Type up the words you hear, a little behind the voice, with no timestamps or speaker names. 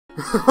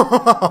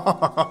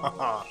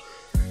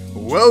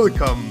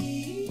Welcome,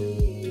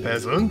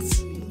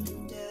 peasants.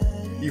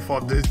 You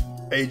thought the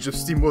age of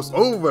steam was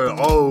over?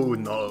 Oh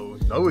no,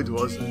 no it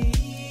wasn't.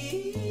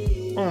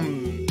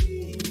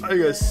 I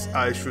guess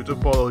I should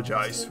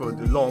apologize for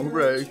the long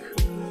break.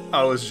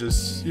 I was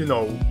just, you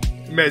know,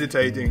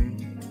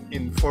 meditating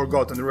in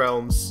forgotten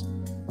realms,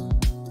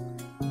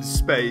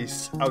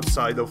 space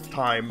outside of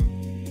time,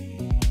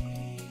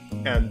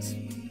 and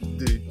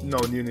the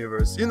known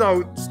universe, you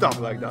know, stuff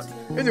like that.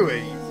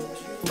 Anyway,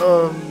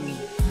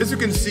 as you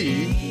can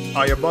see,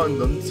 I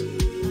abandoned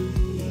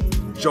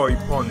Joy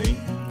Pony,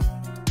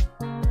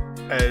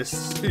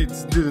 as it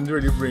didn't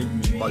really bring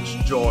me much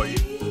joy.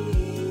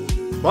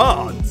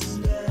 But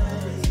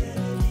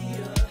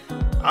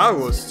I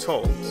was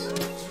told,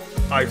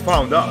 I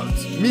found out,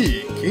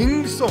 me,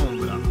 King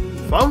Sombra,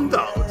 found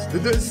out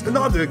that there's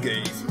another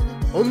game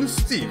on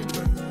Steam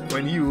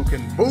when you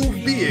can both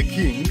be a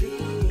king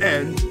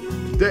and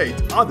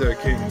date other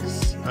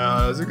kings.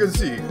 As you can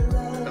see,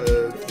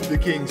 the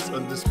kings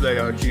on display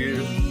are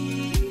here.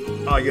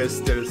 I guess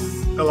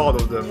there's a lot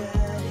of them.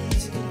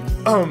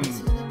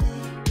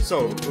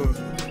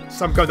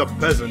 Some kind of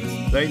peasant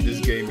playing this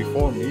game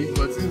before me,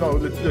 but you know,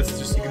 let's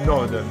just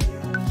ignore them.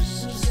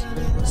 Just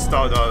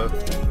start a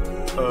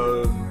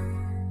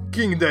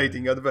king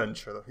dating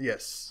adventure.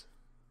 Yes.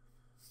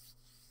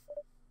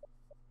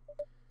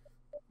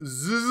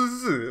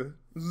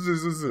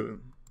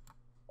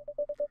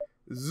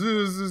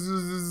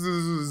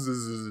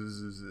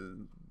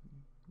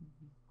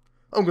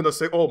 I'm gonna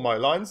say all my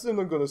lines, and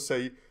I'm gonna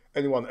say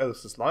anyone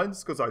else's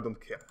lines, because I don't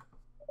care.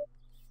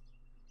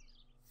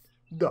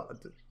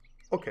 Dad.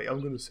 Okay,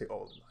 I'm gonna say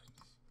all the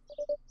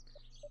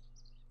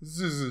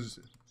lines.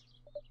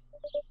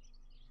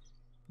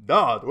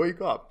 Dad,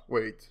 wake up.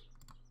 Wait.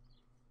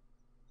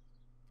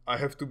 I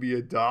have to be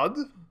a dad?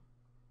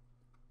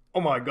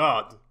 Oh my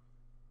god.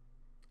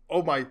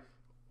 Oh my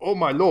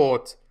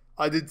lord.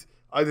 I did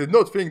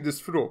not think this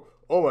through.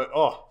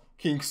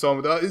 King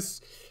Sombra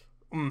is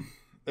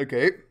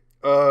okay.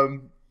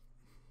 5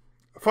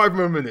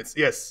 more minutes.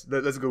 Yes,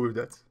 let's go with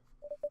that.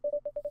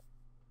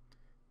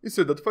 You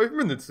said that 5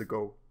 minutes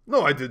ago.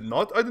 No, I did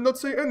not. I did not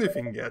say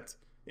anything yet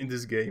in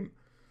this game.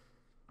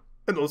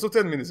 And also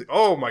 10 minutes ago.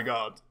 Oh my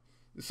god.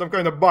 There's some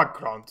kind of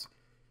background.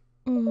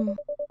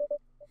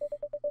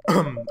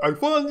 I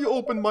finally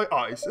open my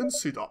eyes and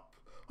sit up.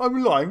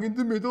 I'm lying in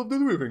the middle of the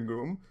living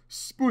room,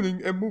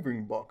 spooning a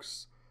moving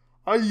box.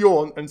 I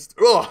yawn and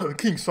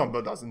King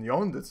Sombra doesn't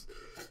yawn. That's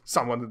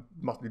someone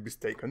must be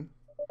mistaken.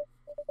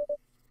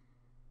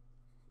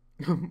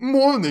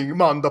 Morning,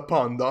 Manda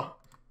Panda.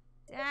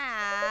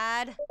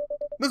 Dad.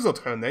 That's not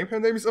her name. Her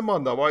name is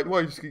Amanda. Why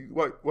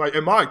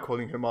am I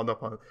calling her Amanda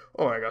Panda?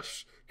 Oh my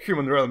gosh,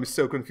 human realm is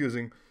so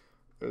confusing.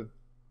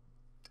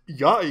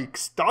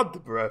 Yikes!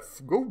 Dad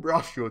breath. Go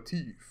brush your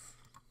teeth.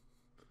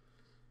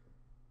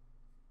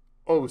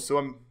 Oh,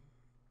 so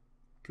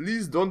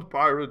please don't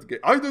pirate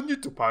games. I don't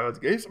need to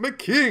pirate games. I'm a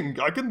king.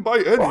 I can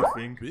buy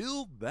anything.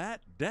 Build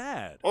that,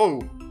 Dad.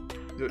 Oh,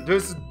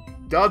 there's a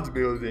dad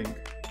building.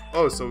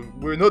 Oh, so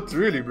we're not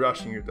really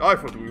brushing it. I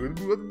thought we would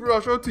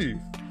brush our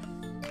teeth.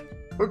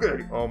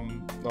 Okay,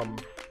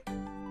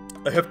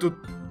 I have to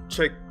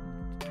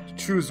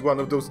choose one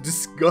of those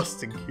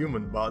disgusting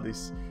human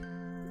bodies.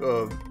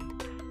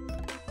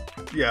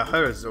 Yeah,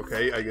 hers is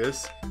okay, I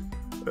guess.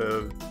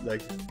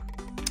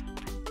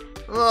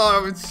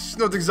 It's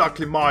not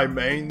exactly my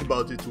main,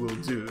 but it will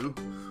do.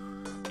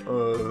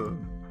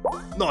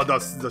 No,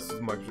 that's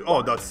too much.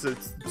 Oh, that's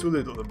too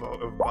little of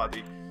a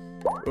body.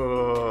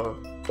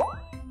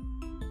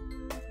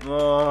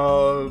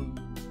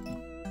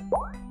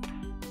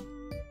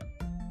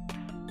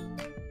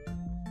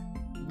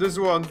 This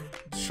one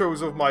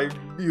shows off my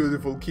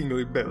beautiful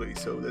kingly belly,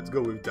 so let's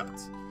go with that.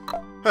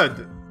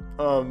 Head.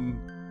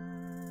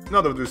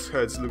 None of these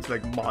heads looks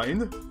like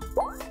mine.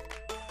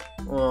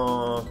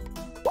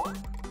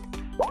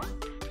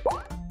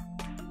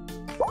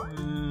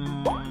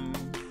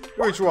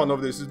 Which one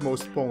of this is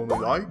most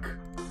pony-like?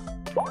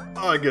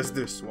 I guess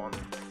this one.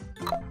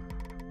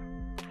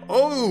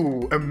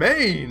 Oh, a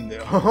mane!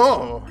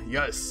 Oh,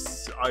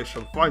 yes, I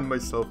shall find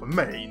myself a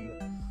mane.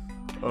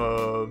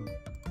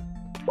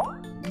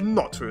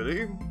 Not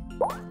really.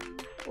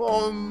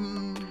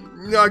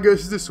 I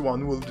guess this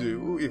one will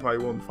do, if I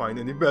won't find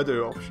any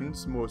better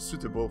options more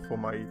suitable for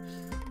my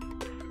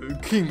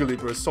kingly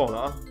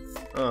persona.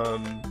 No.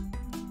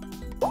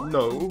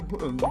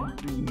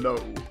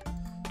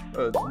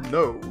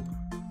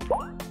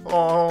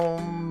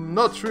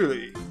 Not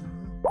really.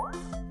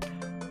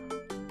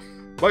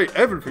 By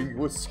everything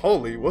was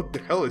holy, what the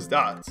hell is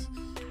that?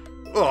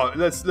 Oh,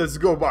 let's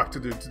go back to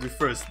the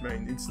first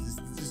main. It's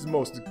the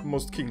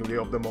most kingly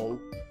of them all,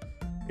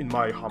 in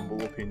my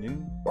humble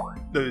opinion.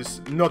 That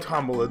is not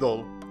humble at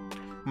all.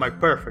 My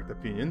perfect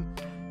opinion.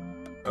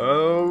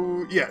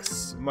 Oh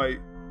yes, my.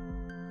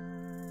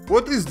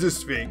 What is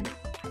this thing?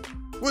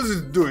 What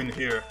is it doing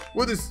here?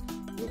 What is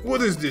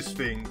this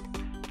thing?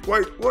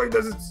 Why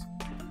does it?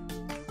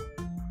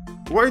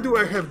 Why do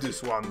I have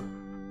this one?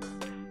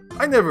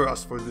 I never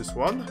asked for this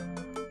one.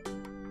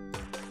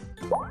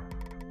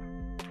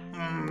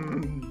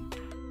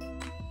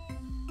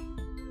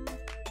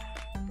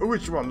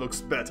 Which one looks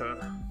better?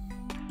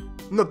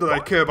 Not that I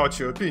care about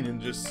your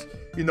opinion, just,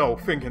 you know,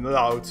 thinking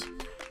aloud.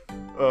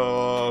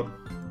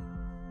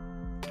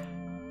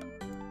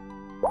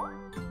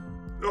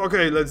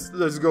 Okay,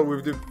 let's go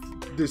with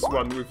this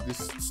one with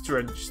this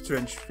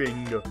strange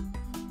thing.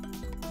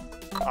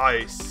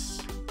 Eyes.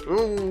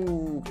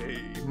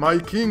 Okay, my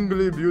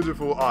kingly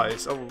beautiful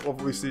eyes.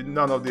 Obviously,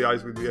 none of the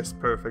eyes will be as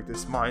perfect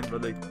as mine,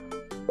 but like.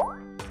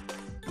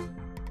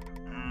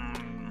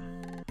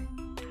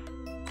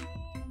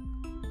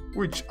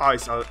 Which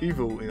eyes are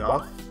evil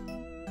enough?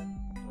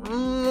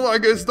 I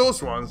guess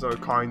those ones are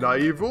kinda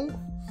evil.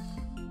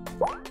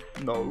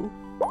 No,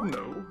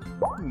 no,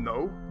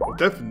 no, well,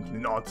 definitely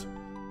not.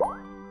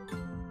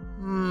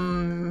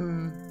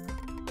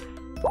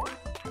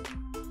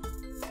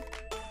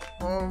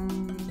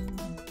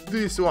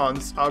 These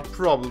ones are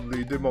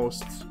probably the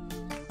most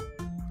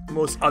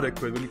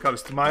adequate when it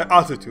comes to my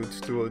attitude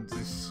towards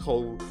this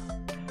whole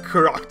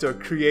character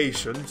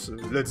creation, so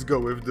let's go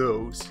with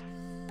those.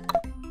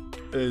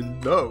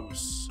 And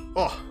those.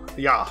 Oh,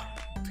 yeah,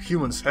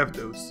 humans have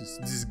those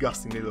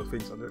disgusting little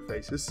things on their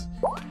faces.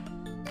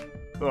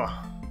 Oh.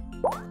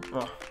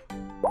 Oh.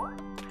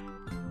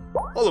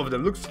 All of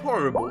them looks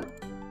horrible.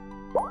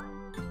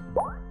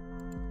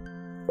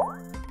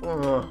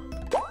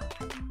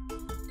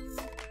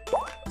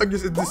 I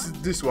guess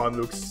this one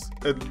looks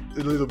a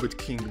little bit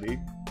kingly.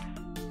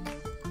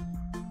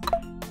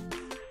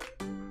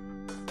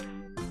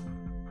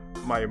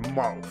 My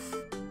mouth.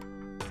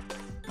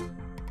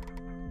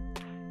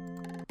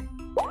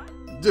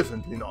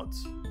 Definitely not.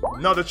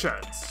 Not a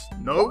chance.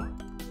 No?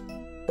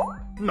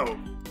 No.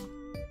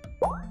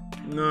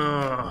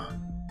 No.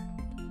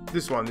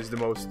 This one is the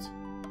most...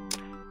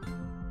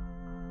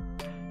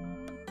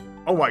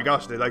 Oh my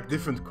gosh, they like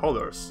different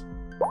colors.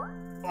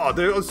 Oh,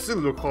 they all still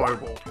look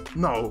horrible.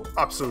 No,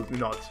 absolutely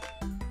not.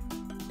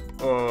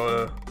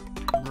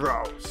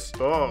 Brows.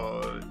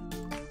 Oh.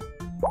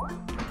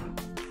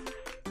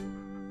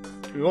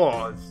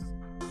 Oh.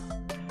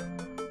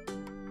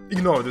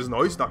 Ignore this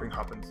noise, nothing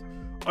happened.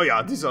 Oh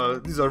yeah, these are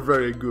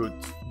very good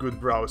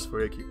brows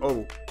for Eki.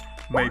 Oh,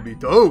 maybe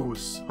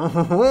those.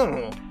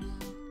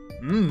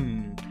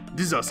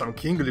 These are some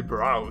kingly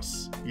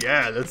brows.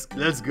 Yeah,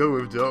 let's go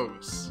with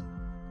those.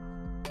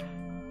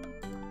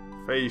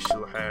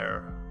 Facial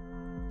hair.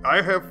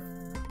 I have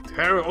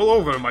hair all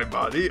over my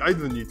body. I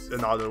don't need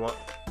another one.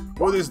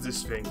 What is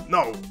this thing?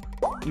 No,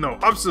 no,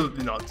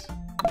 absolutely not.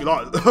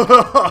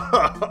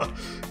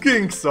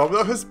 King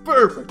Sombra has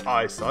perfect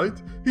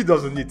eyesight. He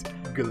doesn't need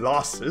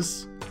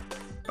glasses.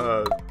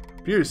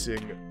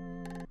 Piercing.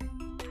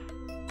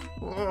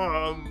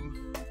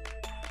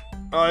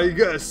 I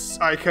guess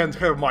I can't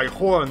have my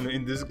horn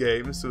in this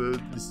game, so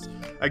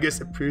I guess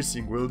a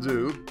piercing will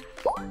do.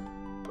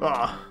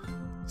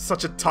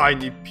 Such a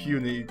tiny,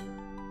 puny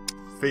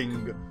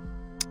thing.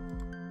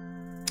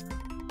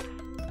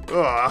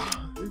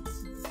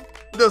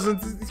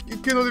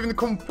 It cannot even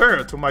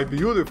compare to my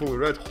beautiful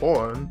red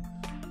horn.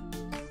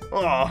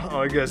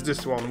 I guess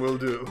this one will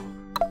do.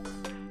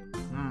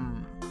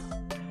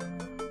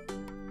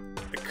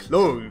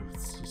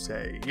 Clothes, you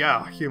say?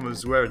 Yeah,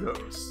 humans wear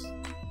those.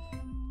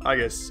 I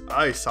guess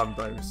I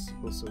sometimes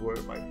also wear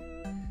my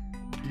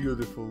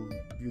beautiful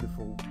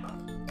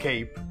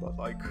cape, but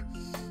like,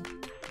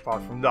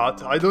 apart from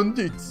that, I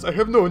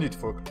have no need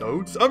for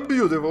clothes. I'm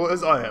beautiful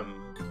as I am.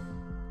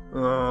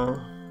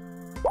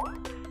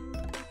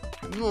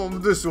 No,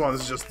 this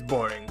one's just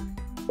boring.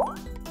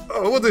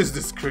 Oh, what is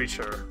this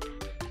creature?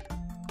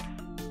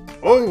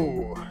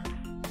 Oh!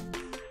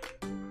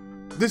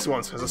 This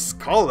one has a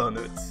skull on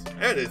it,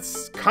 and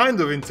it's kind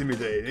of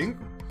intimidating.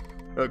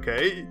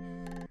 Okay,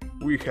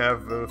 we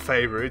have a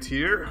favorite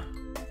here.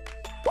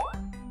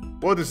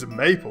 What is a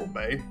maple,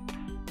 May?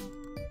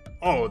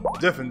 Oh,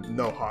 definitely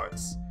no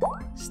hearts.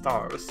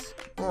 Stars.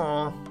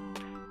 Oh,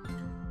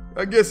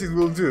 I guess it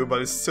will do,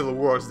 but it's still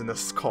worse than a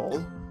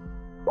skull.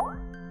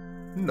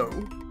 No.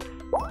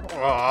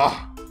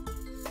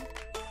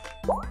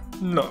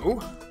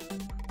 No.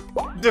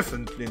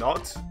 Definitely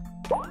not.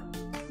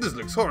 This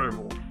looks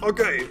horrible.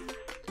 Okay.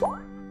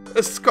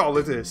 A skull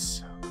it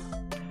is.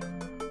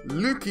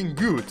 Looking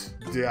good,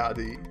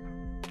 daddy.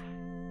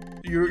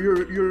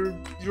 You're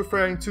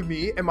referring to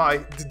me? Am I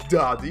the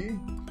daddy?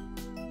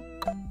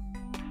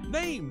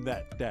 Name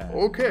that dad.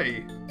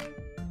 Okay.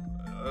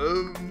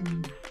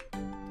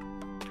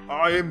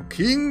 I am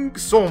King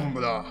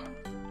Sombra.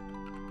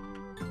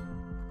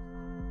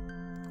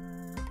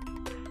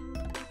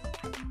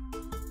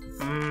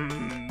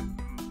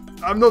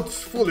 I'm not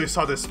fully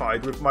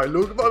satisfied with my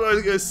look, but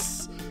I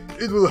guess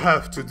it will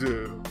have to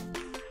do.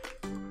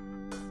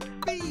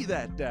 Be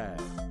that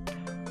dad.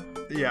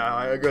 Yeah,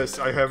 I guess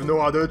I have no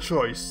other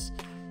choice.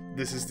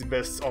 This is the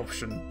best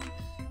option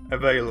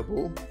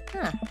available.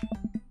 Huh.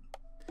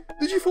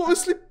 Did you fall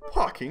asleep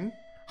parking?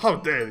 How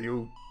dare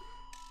you?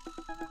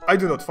 I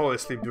do not fall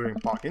asleep during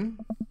parking.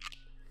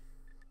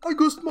 I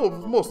got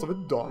most of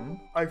it done,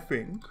 I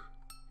think.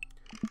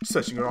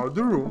 Searching around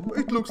the room,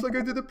 it looks like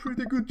I did a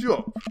pretty good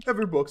job.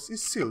 Every box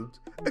is sealed,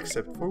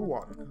 except for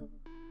one.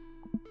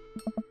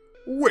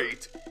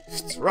 Wait!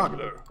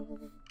 Straggler!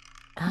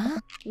 Huh?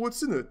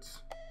 What's in it?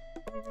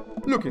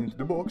 Looking into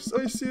the box,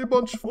 I see a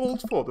bunch of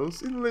old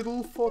photos in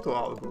little photo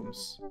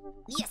albums.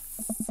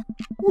 Yes!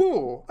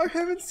 Whoa, I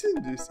haven't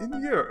seen this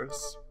in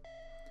years.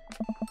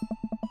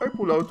 I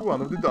pull out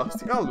one of the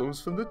dusty albums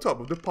from the top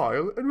of the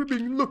pile and we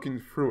begin looking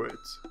through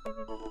it.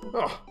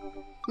 Ah,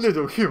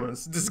 little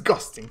humans,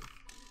 disgusting.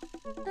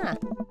 Huh.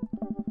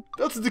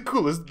 That's the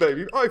coolest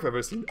baby I've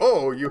ever seen.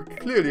 Oh, you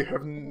clearly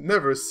have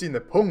never seen a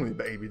pony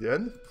baby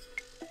then.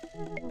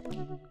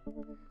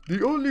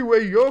 The only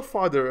way your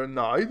father and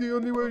I, the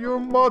only way your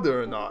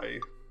mother and I.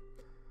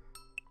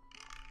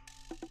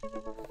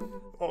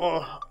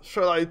 Oh,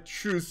 shall I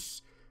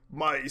choose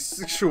my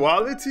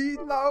sexuality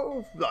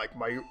now? Like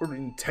my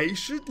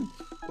orientation?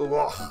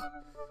 Ugh.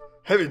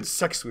 Having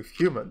sex with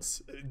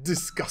humans.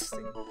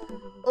 Disgusting.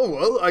 Oh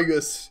well, I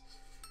guess,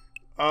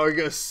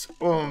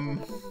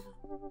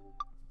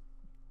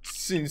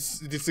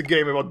 since it's a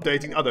game about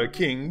dating other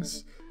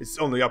kings, it's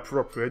only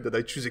appropriate that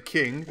I choose a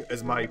king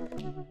as my,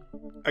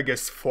 I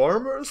guess,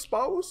 former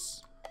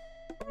spouse?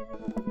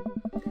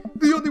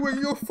 The only way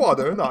your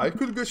father and I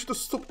could get you to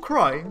stop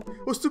crying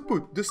was to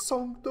put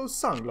those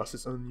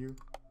sunglasses on you.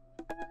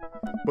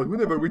 But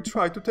whenever we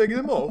tried to take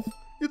them off,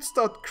 you'd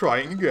start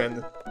crying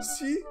again.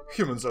 See?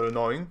 Humans are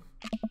annoying.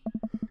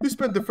 You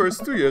spent the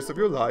first 2 years of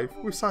your life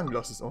with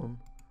sunglasses on.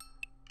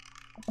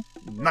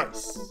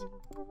 Nice.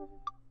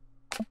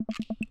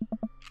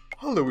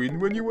 Halloween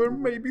when you were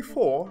maybe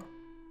 4.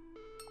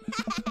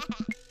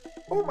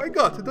 Oh my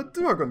god, that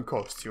dragon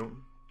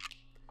costume.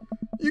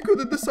 You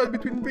couldn't decide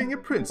between being a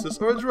princess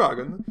or a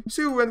dragon,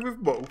 so you went with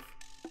both.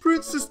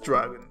 Princess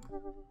Dragon.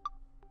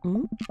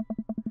 Hmm?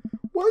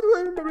 Why do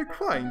I remember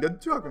crying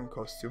that dragon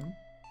costume?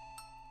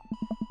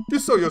 You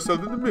saw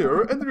yourself in the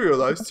mirror and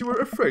realized you were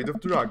afraid of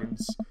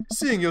dragons.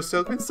 Seeing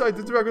yourself inside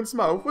the dragon's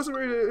mouth was a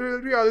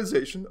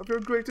realization of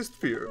your greatest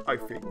fear, I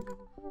think.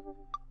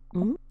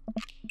 Hmm?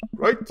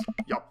 Right?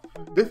 Yup.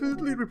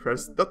 Definitely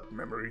repressed that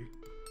memory.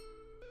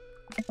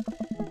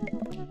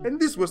 And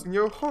this was in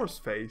your horse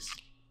face.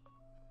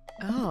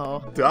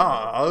 Oh.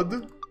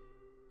 Dad!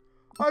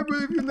 I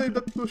believe you named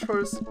that plush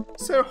horse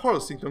Sir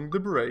Horsington the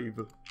Brave.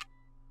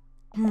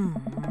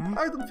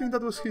 I don't think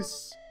that was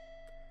his.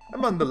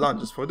 Amanda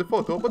lunges for the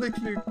photo, but I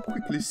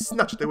quickly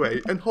snatch it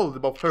away and hold it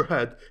above her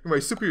head in my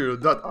superior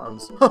dad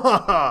arms. Ha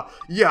ha ha!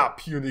 Yeah,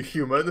 puny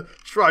human!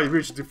 Try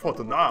reach the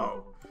photo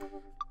now!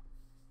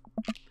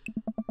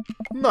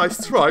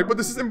 Nice try, but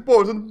this is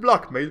important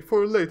blackmail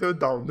for later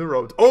down the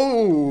road.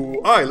 Oh,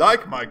 I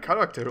like my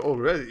character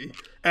already.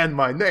 And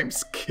my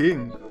name's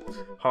King.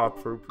 How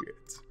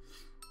appropriate.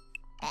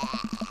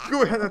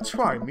 Go ahead and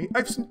try me.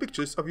 I've seen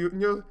pictures of you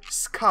in your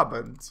ska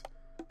band.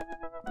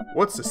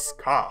 What's a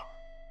ska?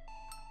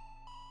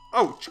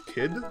 Ouch,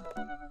 kid.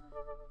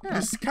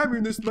 This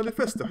communist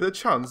manifesto had a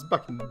chance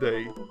back in the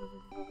day.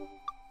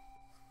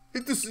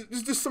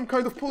 Is this some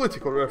kind of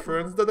political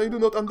reference that I do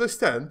not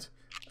understand?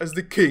 As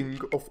the king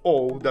of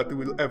all that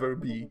will ever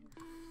be.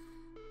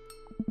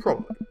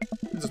 Probably.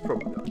 It is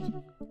probably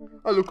that.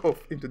 I look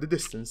off into the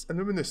distance and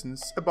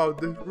reminiscence about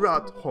the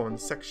rat horn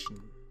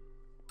section.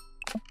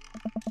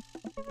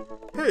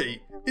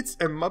 Hey, it's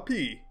Emma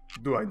P.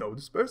 Do I know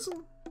this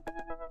person?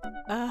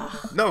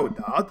 No,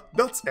 Dad,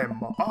 that's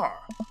Emma R.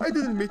 I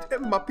didn't meet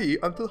Emma P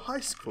until high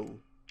school.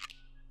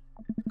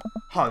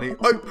 Honey,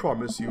 I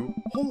promise you,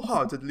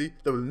 wholeheartedly,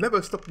 that we'll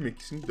never stop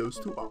mixing those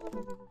two up.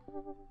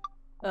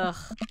 Ugh.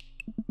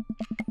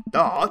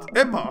 Dad,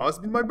 Emma has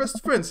been my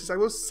best friend since I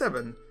was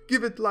 7.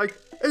 Give it like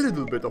a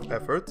little bit of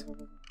effort.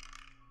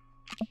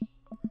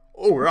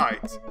 Oh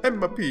right,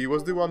 Emma P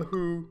was the one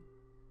who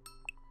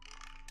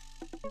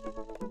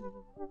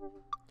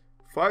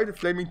fired a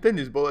flaming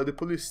tennis ball at the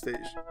police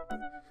station.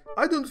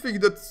 I don't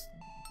think that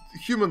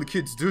human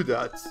kids do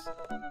that.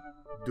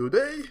 Do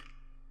they?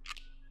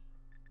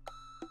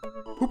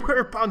 Who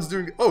wear pants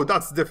during... Oh,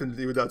 that's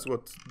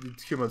what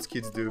humans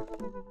kids do.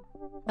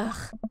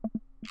 Ugh.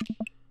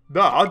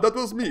 Dad, that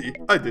was me.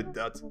 I did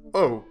that.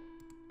 Oh.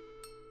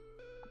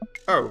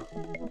 Oh.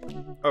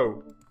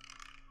 Oh.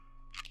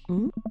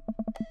 Hmm?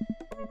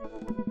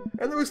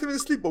 And I was having a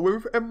sleepover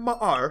with Emma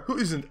R, who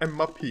isn't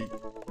Emma P.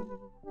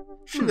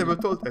 She never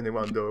told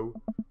anyone though.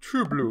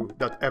 True blue,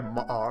 that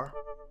Emma R.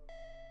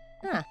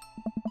 Huh.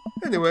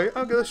 Anyway,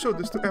 I'm gonna show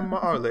this to Emma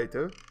R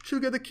later. She'll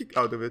get a kick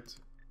out of it.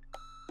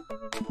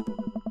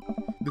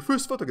 The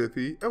first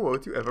photography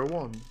award you ever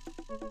won.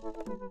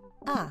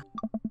 Ah.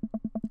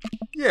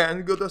 Yeah,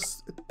 and got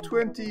us a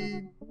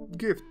 $20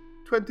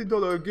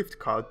 gift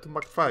card to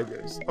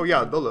McFriday's. Oh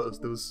yeah, dollars,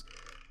 those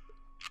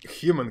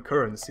human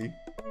currency.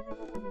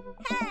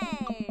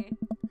 Hey!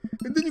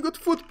 And then you got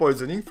food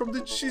poisoning from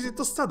the cheesy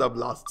tostada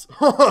blasts.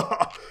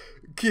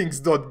 Kings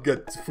don't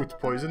get food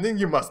poisoning,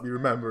 you must be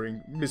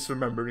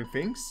misremembering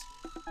things.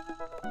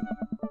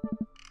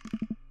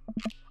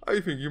 I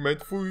think you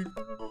meant food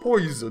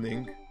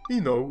poisoning,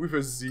 you know, with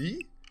a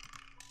Z.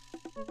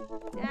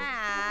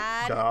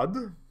 Dad.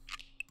 Dad?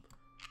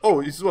 Oh,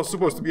 it was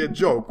supposed to be a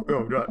joke.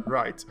 Oh,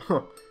 right.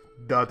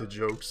 Data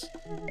jokes.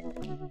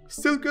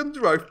 Still can't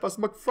drive past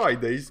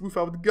McFridays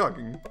without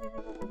gagging.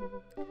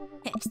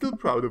 Still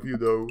proud of you,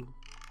 though.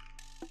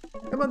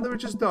 Amanda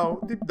reaches down,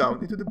 deep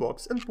down into the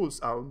box and pulls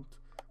out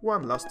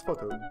one last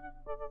photo.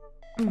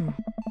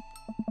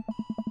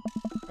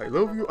 I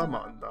love you,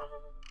 Amanda.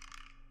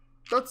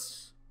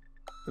 That's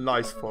a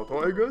nice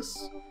photo, I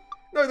guess.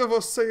 Neither of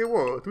us say a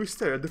word. We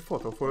stare at the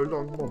photo for a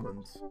long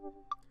moment.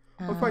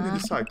 I finally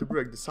decide to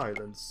break the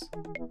silence.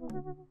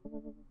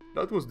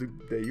 That was the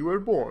day you were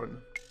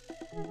born.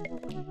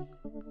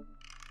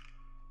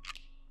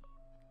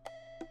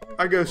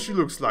 I guess she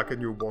looks like a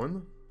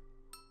newborn.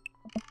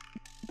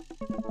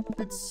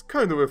 It's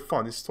kind of a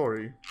funny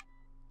story.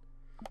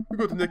 We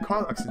got in a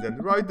car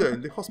accident right there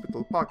in the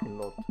hospital parking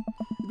lot.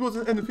 It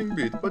wasn't anything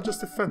big, but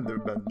just a fender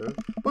bender.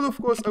 But of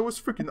course I was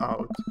freaking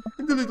out.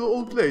 And the little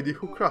old lady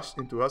who crashed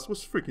into us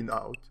was freaking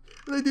out.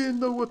 And I didn't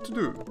know what to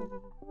do.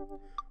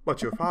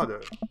 But your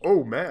father,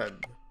 oh man.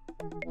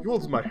 He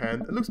holds my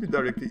hand and looks me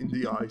directly in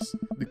the eyes,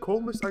 the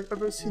calmest I've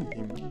ever seen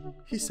him.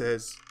 He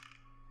says,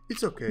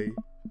 "It's okay.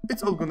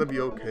 It's all gonna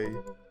be okay."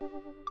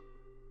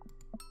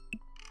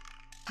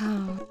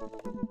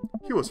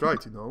 He was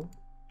right, you know.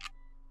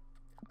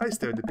 I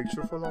stare at the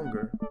picture for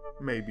longer.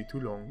 Maybe too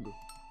long.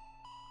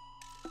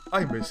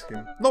 I miss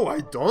him. No,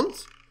 I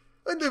don't!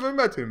 I never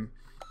met him.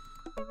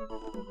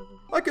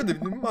 I can't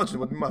even imagine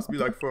what it must be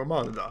like for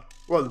Amanda.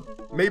 Well,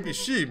 maybe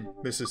she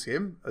misses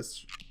him,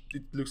 as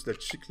it looks like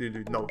she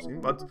clearly knows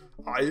him, but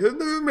I have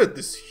never met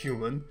this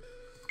human.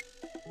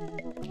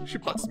 She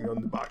pats me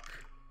on the back.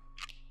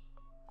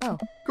 Oh.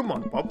 Come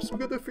on, Pops, we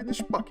gotta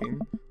finish packing.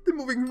 The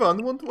moving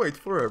van won't wait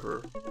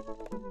forever.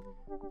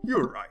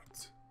 You're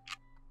right.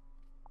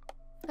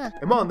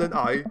 Amanda and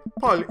I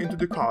pile into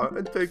the car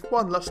and take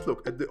one last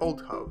look at the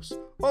old house.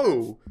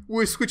 Oh,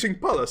 we're switching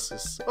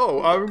palaces.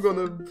 Oh, I'm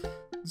gonna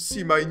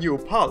see my new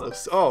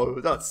palace. Oh,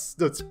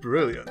 that's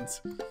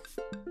brilliant.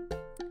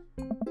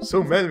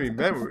 So many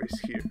memories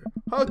here.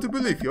 Hard to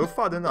believe your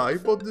father and I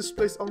bought this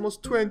place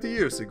almost 20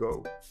 years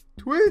ago.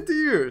 20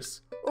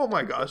 years! Oh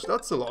my gosh,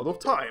 that's a lot of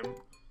time.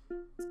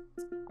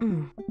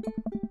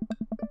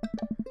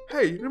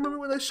 Hey, remember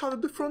when I shot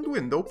at the front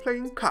window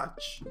playing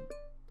catch?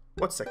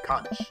 What's a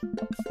catch?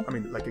 I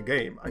mean, like a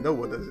game. I know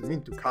what does it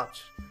mean to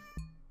catch.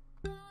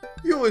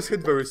 You always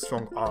had very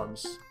strong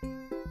arms.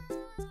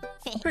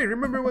 Hey,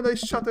 remember when I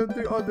shot at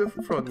the other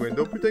front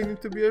window pretending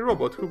to be a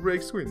robot who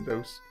breaks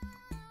windows?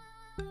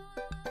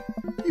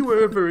 You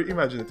were a very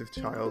imaginative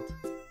child.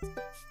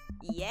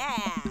 Yeah.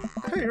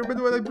 Hey,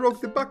 remember when I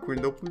broke the back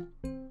window?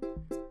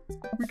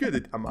 We get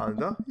it,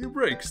 Amanda. You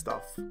break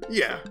stuff.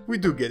 Yeah, we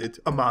do get it,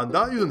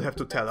 Amanda. You don't have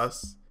to tell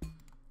us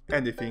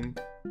anything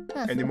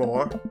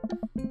anymore.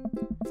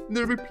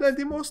 There'll be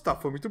plenty more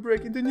stuff for me to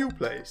break in the new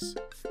place.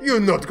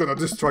 You're not gonna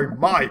destroy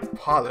my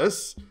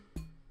palace.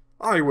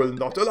 I will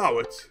not allow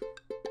it.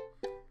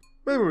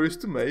 Memories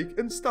to make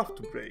and stuff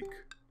to break.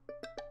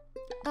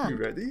 You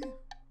ready?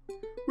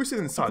 We sit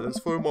in silence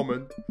for a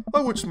moment.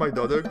 I watched my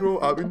daughter grow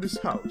up in this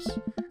house.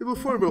 It will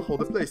forever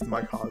hold a place in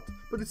my heart,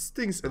 but it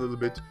stings a little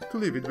bit to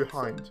leave it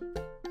behind.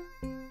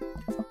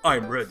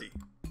 I'm ready.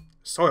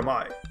 So am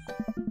I.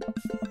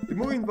 The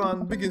moving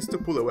van begins to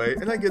pull away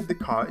and I get the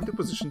car into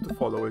position to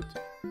follow it.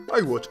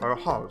 I watch our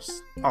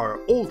house, our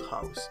old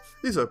house,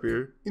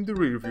 disappear in the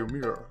rearview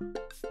mirror.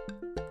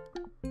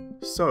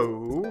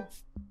 So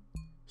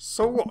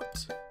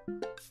what?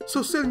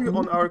 So sell me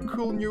on our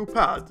cool new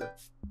pad.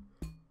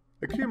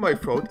 I clear my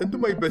throat and do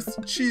my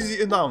best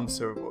cheesy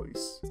announcer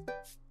voice.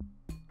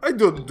 I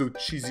don't do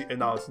cheesy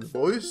announcer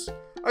voice,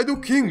 I do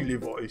kingly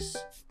voice.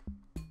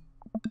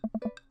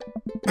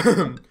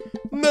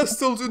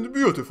 Nestled in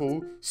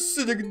beautiful,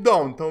 scenic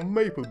downtown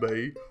Maple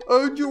Bay,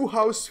 our new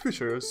house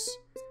features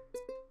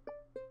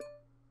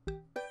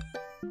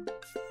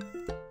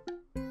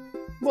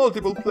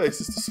multiple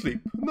places to sleep.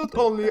 Not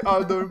only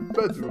are there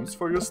bedrooms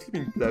for your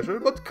sleeping pleasure,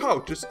 but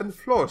couches and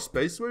floor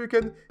space where you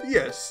can,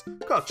 yes,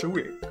 catch a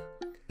wink.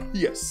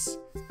 Yes,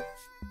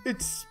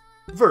 it's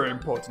very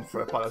important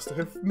for a palace to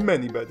have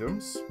many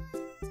bedrooms.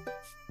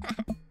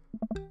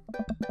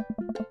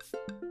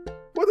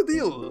 What a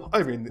deal!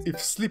 I mean,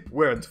 if sleep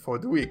weren't for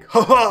the weak.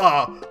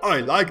 Haha!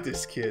 I like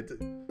this kid.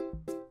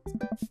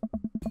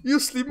 You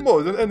sleep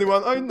more than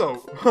anyone I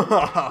know.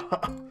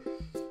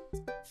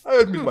 I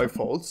admit my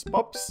faults,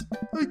 Pops.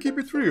 I keep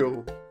it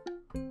real.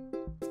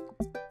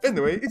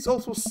 Anyway, it's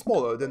also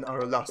smaller than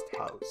our last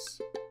house.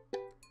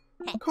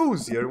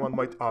 Cozier, one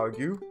might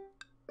argue.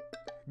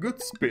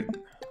 Good spin.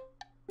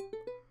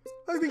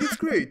 I think it's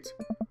great.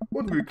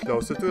 Want to be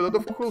closer to a lot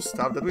of cool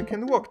stuff that we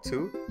can walk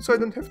to, so I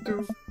don't have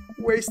to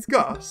waste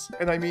gas.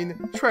 And I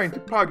mean, trying to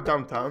park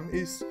downtown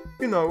is,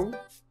 you know...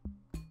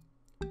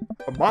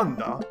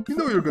 Amanda, you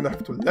know you're gonna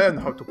have to learn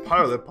how to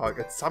parallel park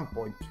at some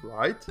point,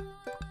 right?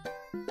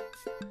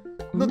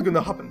 Not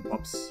gonna happen,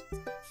 Pops.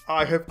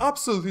 I have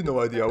absolutely no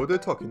idea what they're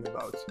talking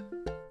about.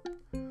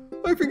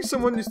 I think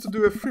someone needs to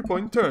do a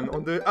 3-point turn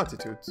on their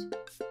attitude.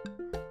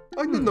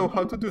 I don't know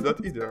how to do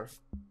that either.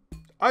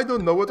 I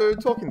don't know what they're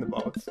talking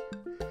about.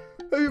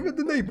 I Have you met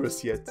the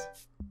neighbors yet?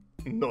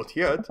 Not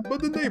yet,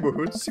 but the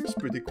neighborhood seems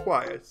pretty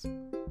quiet. So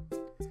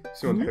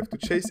you won't have to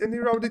chase any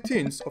rowdy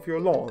teens off your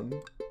lawn.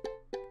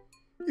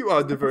 You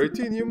are the very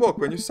teen you mock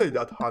when you say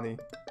that, honey.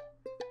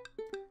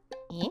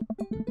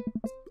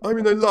 I'm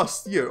in the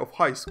last year of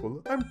high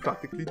school. I'm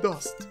practically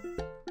dust.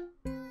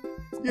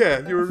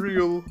 Yeah, you're a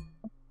real...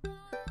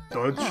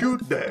 Don't you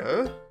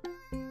dare!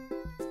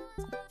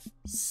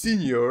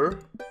 Senior.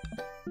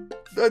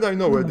 Then I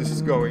know where this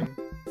is going.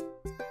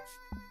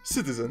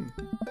 Citizen.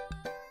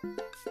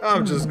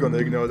 I'm just gonna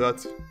ignore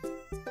that.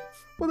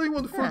 But I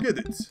won't forget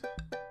it.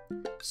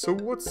 So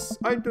what's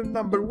item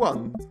number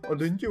 1 on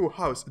the new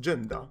house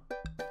agenda?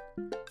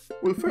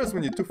 Well, first we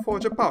need to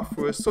forge a path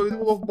through a solid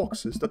wall of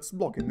boxes that's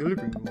blocking the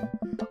living room.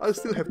 I'll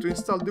still have to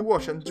install the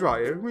wash and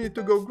dryer. We need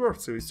to go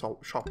grocery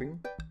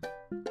shopping.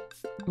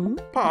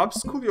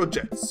 Perhaps cool your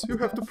jets. You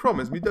have to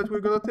promise me that we're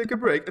gonna take a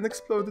break and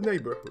explore the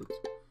neighborhood.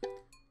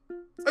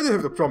 I don't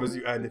have to promise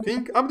you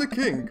anything. I'm the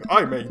king.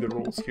 I make the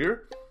rules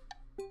here.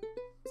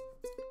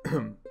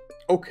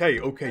 Okay,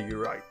 you're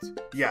right.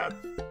 Yeah,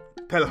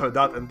 tell her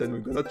that and then we're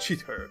gonna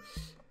cheat her.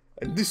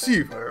 And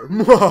deceive her.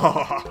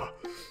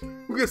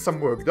 We'll get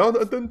some work done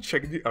and then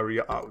check the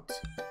area out.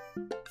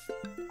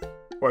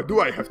 Why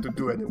do I have to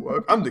do any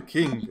work? I'm the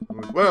king.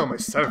 Where are my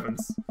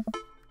servants?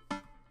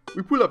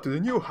 We pull up to the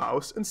new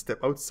house and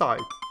step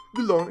outside.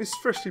 The lawn is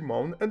freshly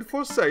mown and the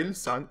for sale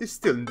sign is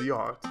still in the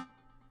yard.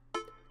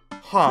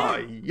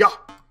 Hi-ya!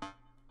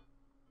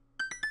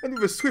 And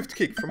with a swift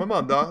kick from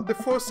Amanda, the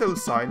for sale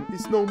sign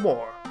is no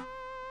more.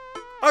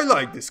 I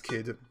like this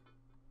kid.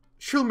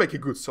 She'll make a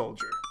good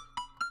soldier.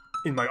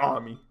 In my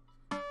army.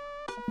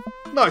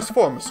 Nice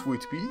form,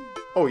 sweet pea.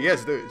 Oh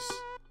yes, there is.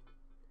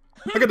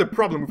 I got a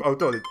problem with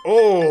authority.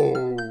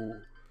 Oh!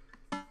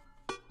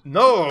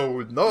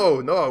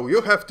 No,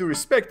 you have to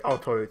respect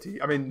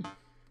authority. I mean,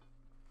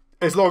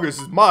 as long as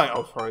it's my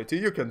authority,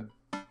 you can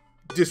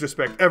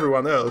disrespect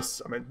everyone else.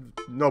 I mean,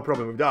 no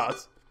problem with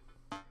that.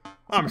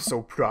 I'm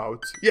so proud.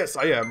 Yes,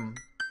 I am.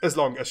 As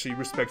long as she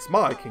respects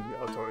my kingly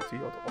authority,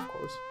 of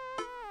course.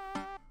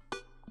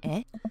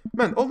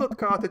 Man, all that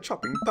karate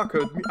chopping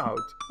tuckered me out.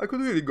 I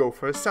could really go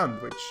for a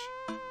sandwich.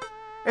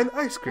 An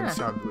ice cream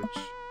sandwich.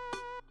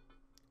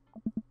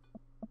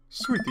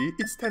 Sweetie,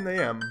 it's 10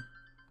 AM.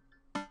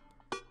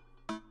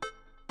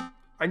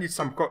 I need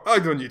some I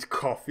don't need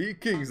coffee.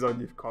 Kings don't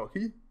need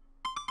coffee.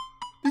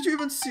 Did you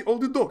even see all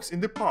the dogs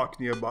in the park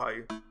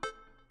nearby?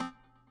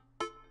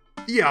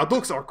 Yeah,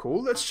 dogs are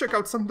cool. Let's check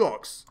out some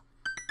dogs.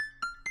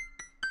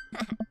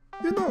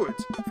 You know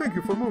it. Thank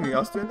you for moving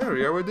us to an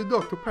area where the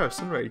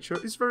dog-to-person ratio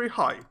is very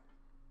high.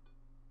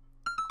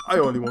 I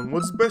only want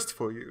what's best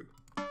for you.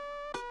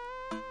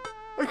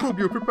 I hope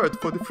you're prepared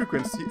for the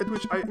frequency at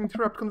which I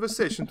interrupt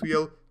conversation to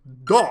yell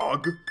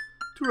 "dog"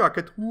 to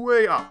racket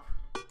way up.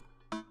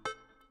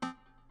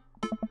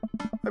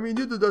 I mean,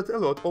 you do that a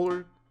lot,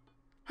 or...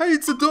 Hey,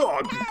 it's a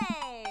dog!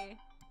 Hey!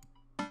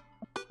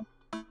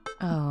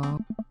 Oh.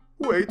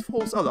 Wait,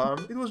 false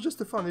alarm. It was just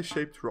a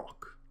funny-shaped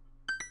rock.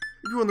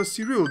 If you want to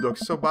see real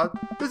dogs so bad,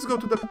 let's go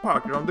to that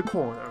park around the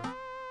corner.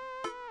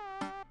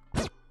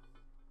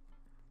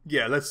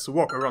 Yeah, let's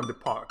walk around the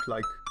park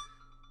like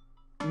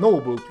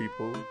noble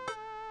people.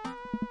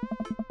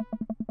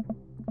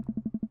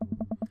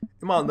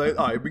 Amanda and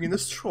I begin a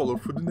stroll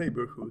through the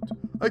neighborhood.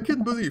 I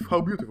can't believe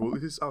how beautiful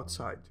it is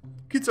outside.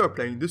 Kids are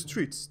playing in the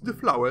streets, the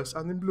flowers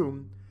are in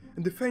bloom,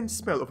 and the faint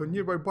smell of a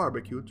nearby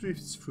barbecue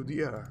drifts through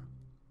the air.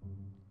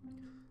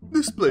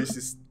 This place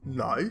is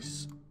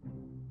nice.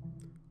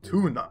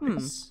 Too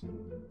nice.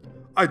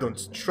 I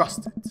don't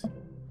trust it.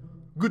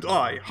 Good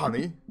eye,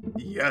 honey.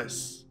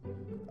 Yes.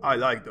 I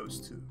like those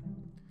two.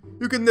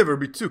 You can never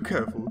be too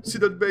careful. See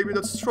that baby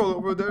that stroll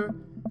over there?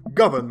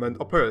 Government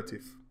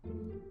operative.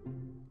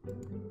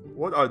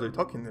 What are they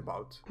talking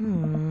about?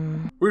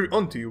 We're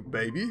onto you,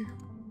 baby.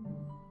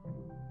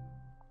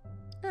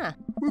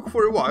 Look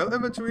for a while,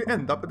 eventually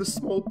end up at a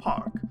small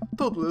park.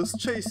 Toddlers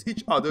chase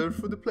each other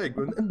through the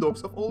playground and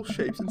dogs of all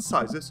shapes and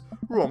sizes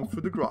roam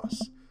through the grass.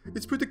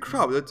 It's pretty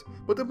crowded,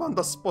 but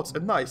Amanda spots a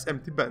nice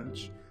empty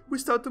bench. We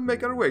start to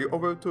make our way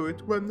over to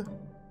it when...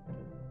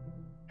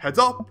 Heads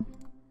up!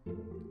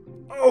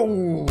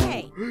 Oh!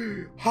 Hey.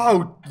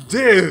 How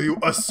dare you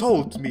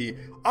assault me!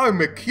 I'm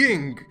a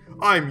king!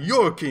 I'm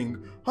your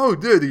king! How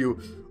dare you!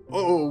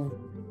 Oh...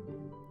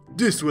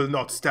 This will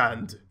not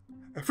stand.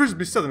 A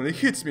frisbee suddenly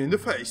hits me in the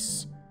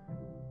face.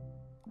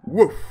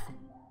 Woof!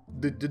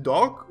 Did the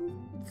dog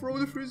throw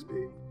the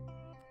frisbee?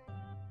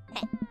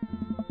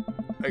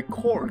 A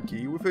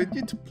corgi with a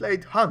neat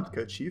plaid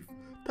handkerchief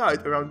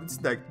tied around its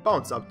neck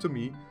bounced up to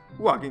me,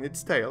 wagging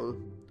its tail.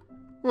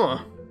 Huh.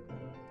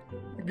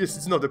 I guess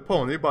it's not a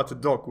pony, but a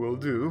dog will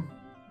do.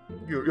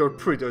 You're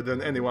prettier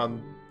than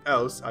anyone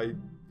else I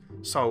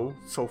saw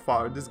so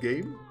far in this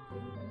game.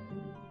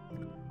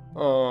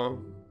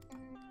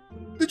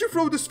 Did you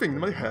throw this thing in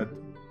my head?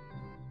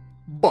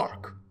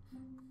 Bark.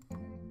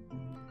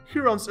 He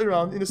runs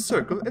around in a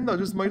circle and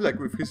nudges my leg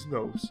with his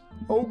nose.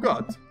 Oh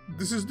god,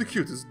 this is the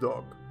cutest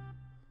dog.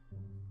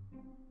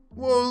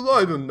 Well,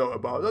 I don't know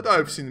about that.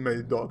 I've seen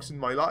many dogs in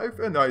my life,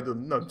 and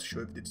I'm not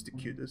sure if it's the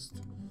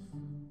cutest.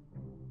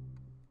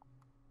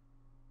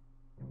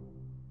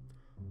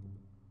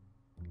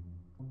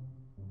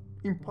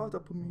 Impart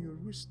upon me your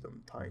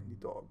wisdom, tiny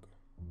dog.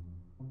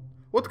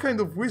 What kind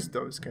of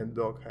wisdoms can a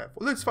dog have?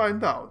 Well, let's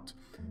find out.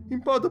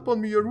 Impart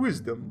upon me your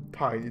wisdom,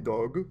 tiny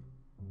dog.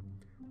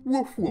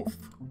 Woof woof.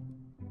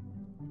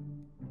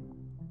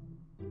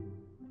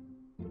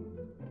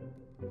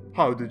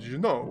 How did you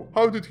know?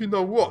 How did he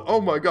know what?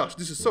 Oh my gosh,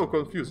 this is so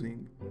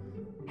confusing.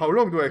 How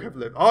long do I have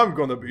left? I'm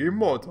gonna be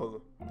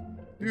immortal.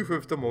 Do you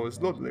have the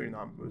most lottery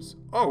numbers?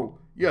 Oh,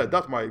 yeah,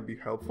 that might be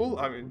helpful.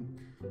 I mean,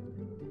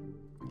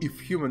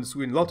 if humans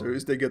win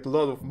lotteries, they get a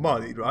lot of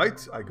money,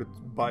 right? I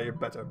could buy a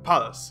better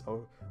palace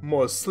or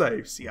more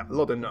slaves. Yeah,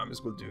 lottery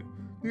numbers will do.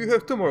 Do you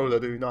have tomorrow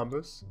lottery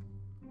numbers?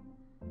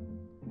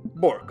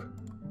 Bork.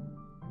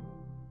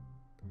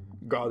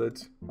 Got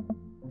it.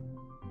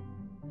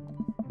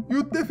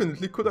 You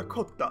definitely could have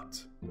caught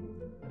that.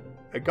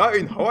 A guy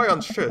in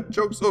Hawaiian shirt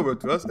jogs over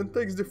to us and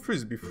takes the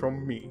frisbee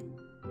from me.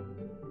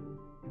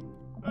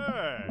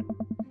 Hey.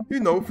 You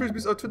know,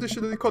 frisbees are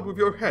traditionally caught with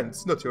your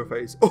hands, not your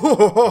face.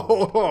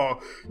 Oh,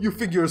 you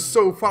think you're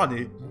so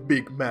funny,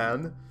 big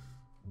man.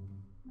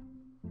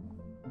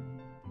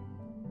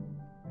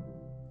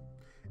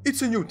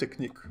 It's a new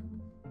technique.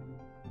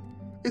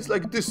 It's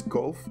like disc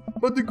golf,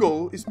 but the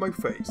goal is my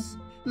face.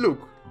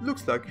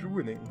 Looks like you're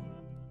winning.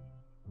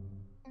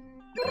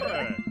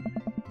 Hey.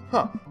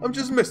 Huh, I'm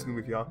just messing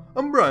with ya.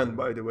 I'm Brian,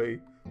 by the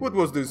way. What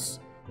was this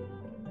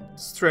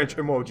strange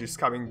emojis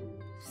coming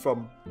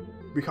from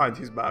behind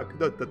his back?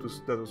 That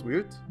was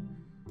weird.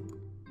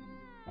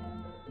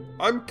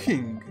 I'm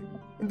King,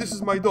 and this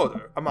is my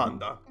daughter,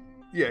 Amanda.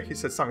 Yeah, he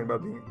said something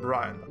about being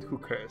Brian, but who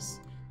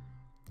cares?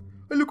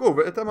 I look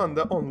over at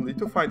Amanda only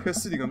to find her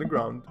sitting on the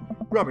ground,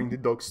 rubbing the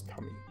dog's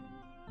tummy.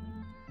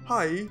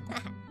 Hi.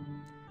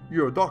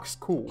 Your dog's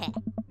cool.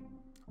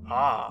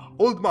 Ah,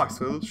 old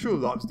Maxwell sure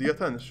loves the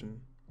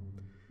attention.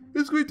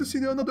 It's great to see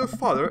another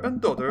father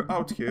and daughter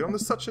out here on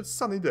such a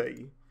sunny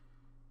day.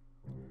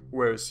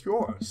 Where's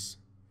yours?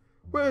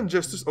 Brian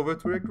gestures over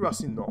to a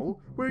grassy knoll,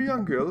 where a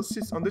young girl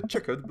sits on the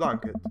checkered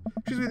blanket.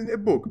 She's reading a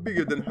book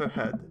bigger than her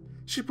head.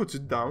 She puts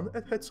it down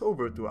and heads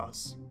over to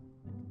us.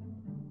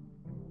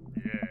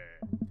 Yeah.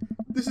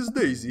 This is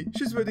Daisy.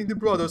 She's reading the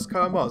Brothers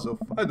Karamazov.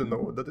 I don't know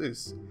what that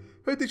is.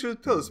 Her teacher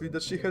tells me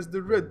that she has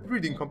the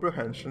reading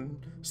comprehension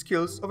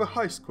skills of a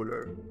high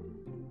schooler.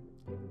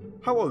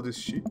 How old is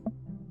she?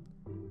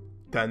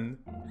 10.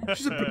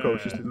 She's a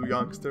precocious little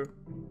youngster.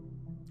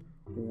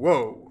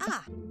 Whoa.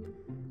 Ah.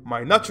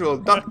 My natural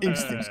dad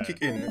instincts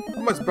kick in.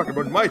 I must brag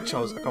about my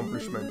child's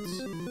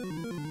accomplishments.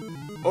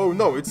 Oh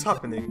no, it's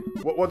happening.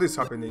 What is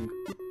happening?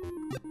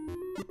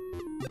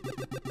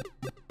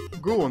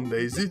 Go on,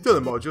 Daisy, tell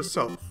them about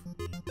yourself.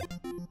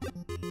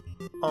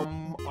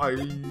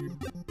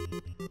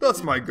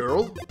 That's my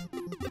girl.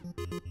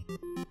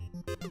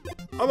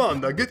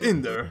 Amanda, get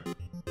in there.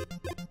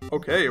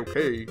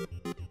 Okay.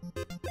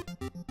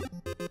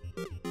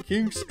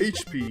 King's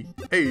HP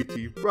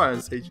 80,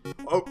 Brian's HP.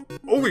 Oh,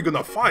 we're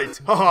gonna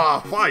fight! Haha,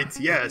 fight!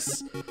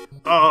 Yes.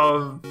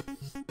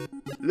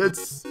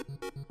 Let's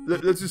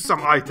do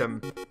some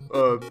item.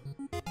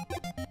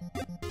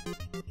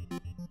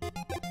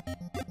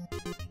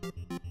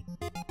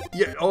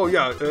 Yeah. Oh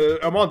yeah.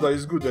 Amanda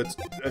is good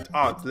at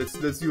art.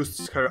 Let's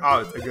use her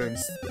art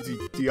against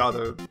the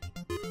other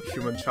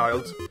human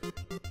child.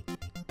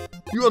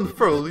 You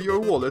unfurl your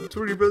wallet to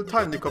reveal a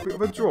tiny copy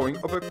of a drawing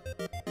of a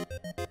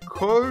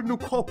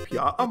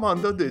cornucopia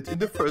Amanda did in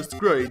the first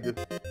grade.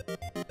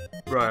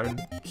 Brian,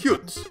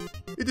 cute.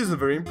 It isn't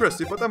very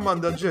impressive, but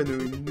Amanda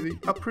genuinely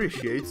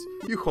appreciates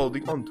you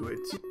holding onto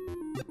it.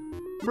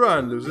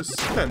 Brian loses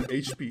 10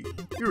 HP.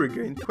 You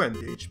regain 20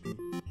 HP.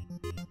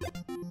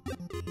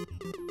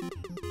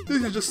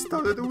 Daisy just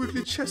started a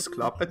weekly chess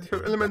club at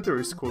her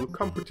elementary school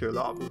computer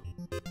lab.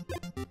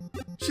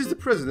 She's the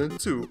president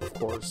too, of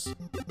course.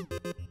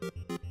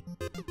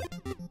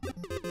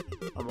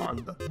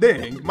 Amanda.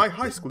 Dang, my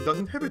high school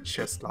doesn't have a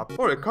chess lab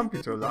or a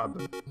computer lab.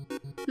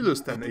 You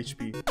lose 10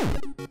 HP.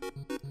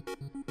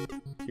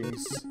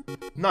 King's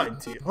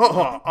 90.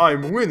 Haha,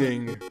 I'm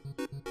winning!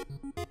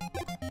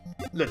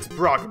 Let's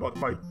brag about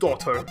my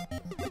daughter.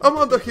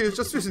 Amanda here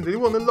just recently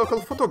won a local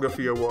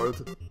photography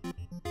award.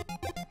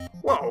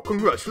 Wow,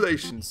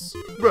 congratulations!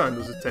 Brian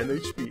loses 10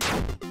 HP.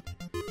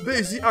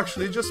 Daisy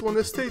actually just won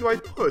a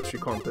statewide poetry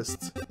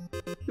contest.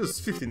 Loses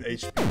 15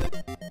 HP.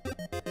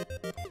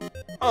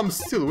 I'm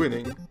still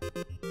winning.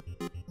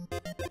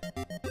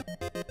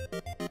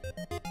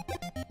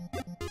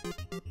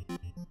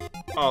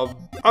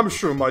 I'm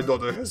sure my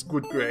daughter has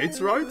good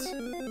grades, right?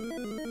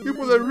 You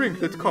pull a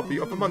wrinkled copy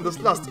of Amanda's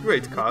last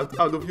grade card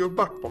out of your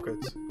back pocket.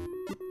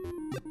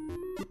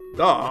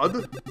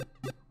 Dad?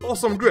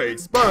 Awesome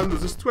grades, Brian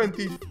loses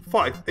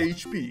 25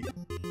 HP.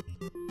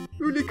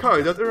 You really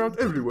carry that around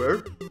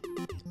everywhere?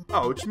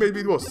 Ouch, maybe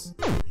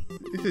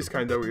it is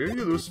kinda weird,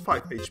 you lose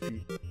 5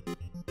 HP.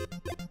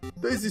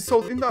 Daisy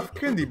sold enough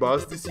candy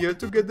bars this year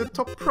to get the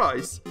top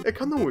prize, a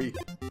canoe.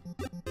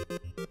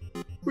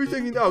 We're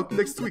taking it out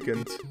next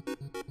weekend.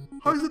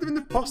 How is that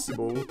even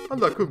possible?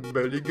 And I could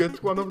barely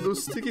get one of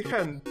those sticky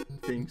hand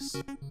things.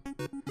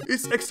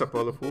 It's extra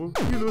powerful,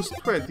 you lose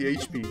 20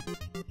 HP.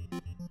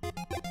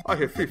 I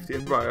have 50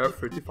 and Briar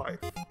 35.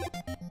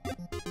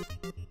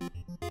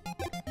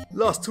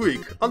 Last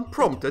week,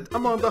 unprompted,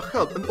 Amanda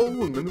helped an old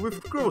woman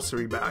with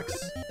grocery bags.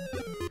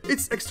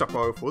 It's extra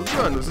powerful,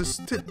 Brian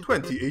loses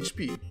 20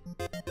 HP.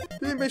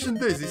 Did I mention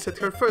Daisy said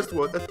her first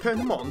word at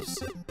 10 months?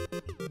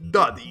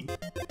 Daddy.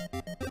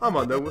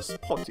 Amanda was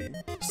potty.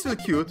 Still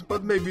cute,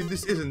 but maybe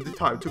this isn't the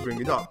time to bring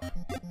it up.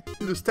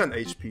 You lose 10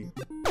 HP.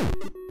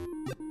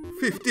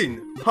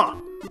 15. Ha!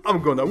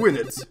 I'm gonna win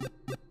it!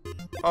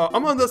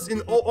 Amanda's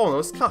in all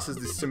honors classes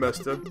this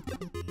semester.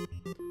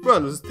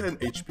 Brian loses 10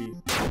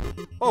 HP.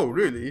 Oh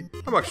really?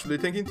 I'm actually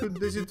thinking to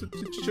Daisy to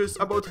teachers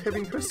about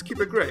having her skip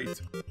a grade.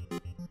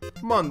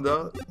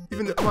 Amanda,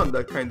 even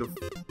Amanda kind of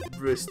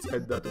brisked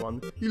at that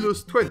one. He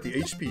lost 20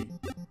 HP.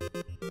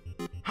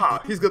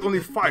 Ha! He's got only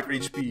 5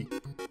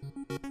 HP.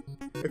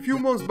 A few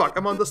months back,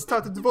 Amanda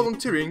started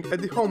volunteering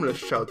at the homeless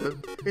shelter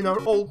in our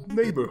old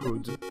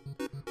neighborhood.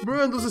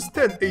 Brian loses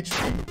 10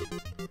 HP.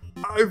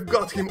 I've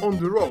got him on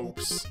the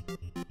ropes.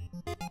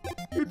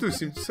 You two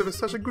seem to have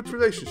such a good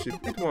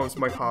relationship, it warms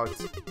my heart.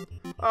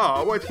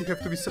 Ah, why'd he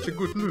have to be such a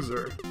good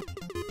loser?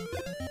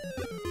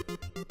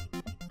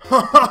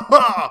 Ha ha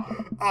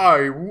ha!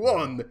 I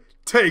won!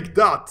 Take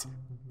that,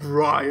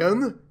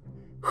 Brian!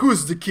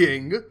 Who's the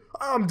king?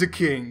 I'm the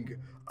king!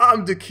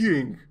 I'm the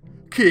king!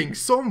 King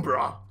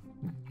Sombra!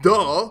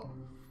 Duh!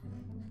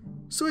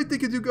 So I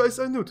take it you guys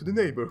are new to the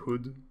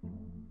neighborhood.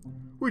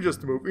 We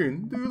just moved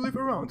in. Do you live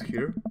around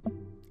here?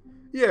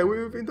 Yeah, we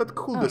live in that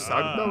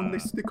cul-de-sac down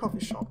next to the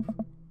coffee shop.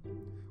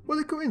 What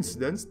a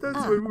coincidence,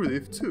 that's where we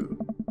live too.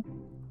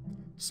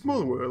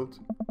 Small world.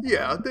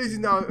 Yeah, Daisy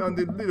now on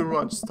the little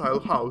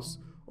ranch-style house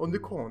on the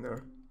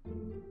corner.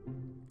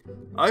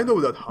 I know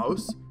that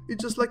house.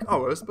 It's just like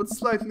ours, but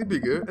slightly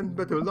bigger and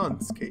better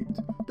landscaped.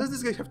 Does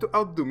this guy have to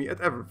outdo me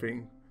at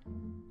everything?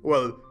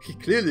 Well, he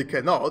clearly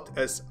cannot,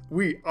 as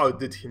we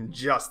outdid him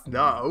just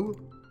now.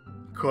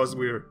 'Cause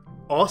we're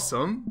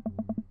awesome.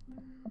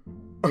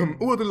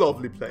 What a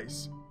lovely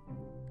place.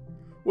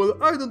 Well,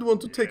 I don't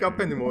want to take up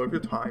any more of your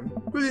time.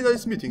 Really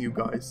nice meeting you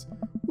guys.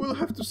 We'll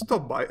have to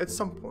stop by at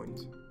some point.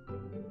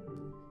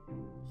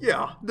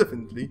 Yeah,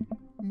 definitely.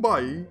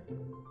 Bye.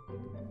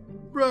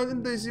 Brian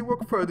and Daisy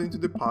walk further into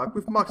the park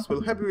with Maxwell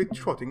happily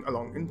trotting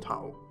along in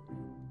tow.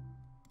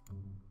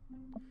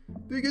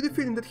 Do you get the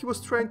feeling that he was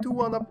trying to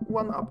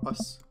one-up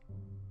us?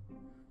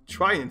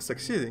 Trying and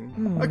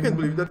succeeding? I can't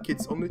believe that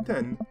kid's only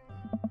 10.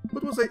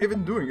 What was I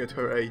even doing at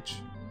her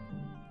age?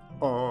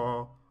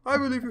 I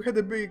believe you had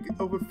a big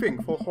of a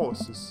thing for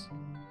horses.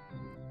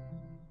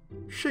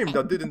 Shame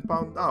that didn't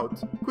pan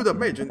out. Could have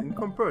majored in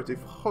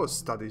comparative horse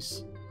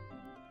studies.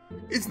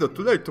 It's not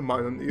too late to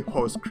minor in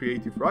horse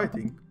creative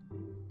writing.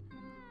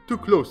 Too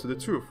close to the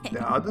truth,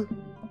 Dad.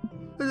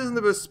 Let us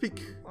never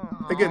speak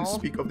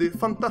of the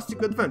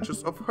fantastic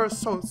adventures of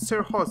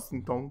Sir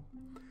Horsington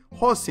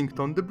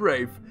the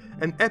Brave,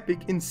 an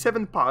epic in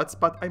 7 parts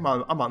by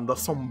Amanda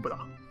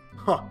Sombra.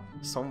 Ha!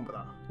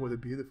 Sombra. What a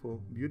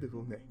beautiful,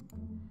 beautiful name.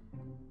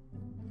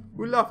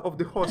 We laugh off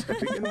the horse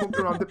epic and walk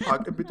around the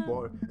park a bit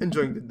more,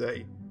 enjoying the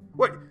day.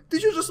 Wait,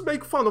 did you just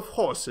make fun of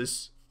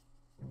horses?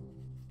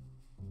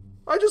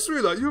 I just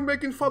realized you're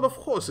making fun of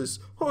horses.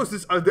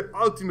 Horses are the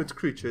ultimate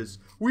creatures.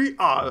 We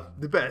are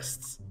the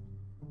best.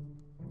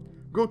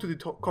 Go to the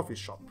coffee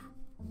shop.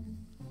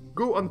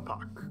 Go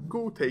unpack.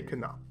 Go take a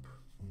nap.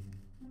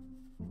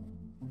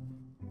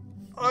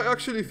 I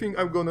actually think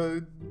I'm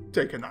gonna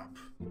take a nap.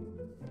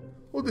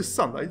 All this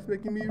sunlight is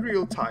making me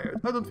real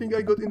tired. I don't think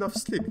I got enough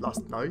sleep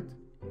last night.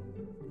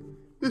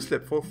 We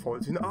slept for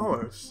 14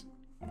 hours.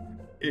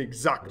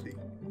 Exactly.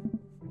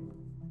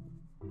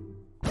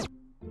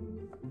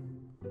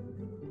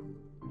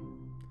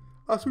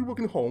 As we're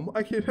walking home,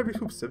 I hear heavy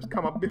footsteps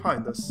come up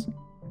behind us.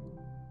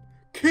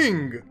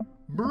 King!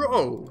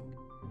 Bro!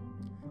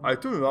 I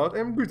turn around and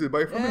am greeted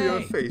by a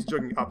familiar face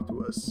jogging up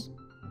to us.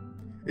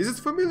 Is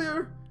it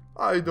familiar?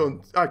 I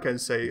can't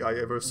say I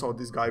ever saw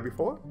this guy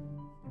before.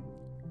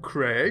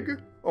 Craig?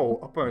 Oh,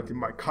 apparently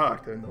my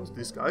character knows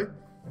this guy.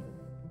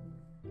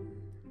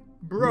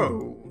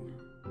 Bro.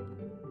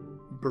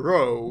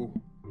 Bro.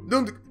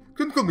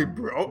 Don't call me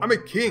bro, I'm a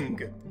king.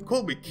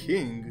 Call me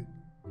king.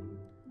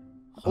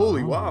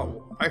 Holy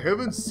wow, I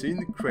haven't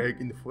seen Craig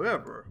in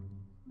forever.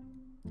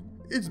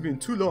 It's been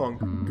too long,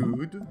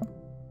 dude.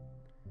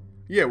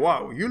 Yeah,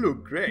 wow, you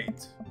look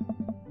great.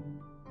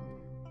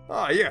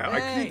 Ah yeah, I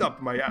cleaned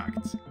up my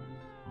act.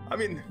 I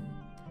mean,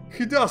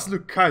 he does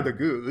look kinda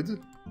good.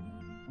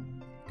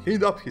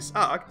 Cleaned up his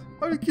act?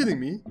 Are you kidding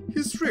me?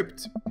 He's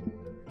ripped.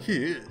 He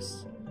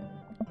is.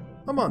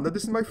 Amanda,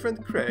 this is my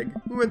friend Craig.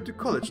 We went to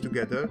college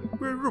together.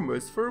 We're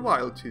roommates for a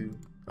while too.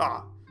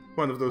 Ah,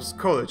 one of those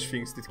college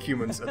things that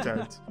humans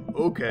attend.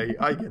 Okay,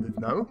 I get it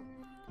now.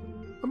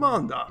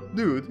 Amanda,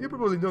 dude, you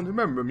probably don't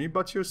remember me,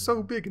 but you're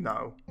so big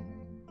now.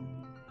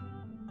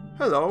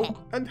 Hello,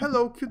 and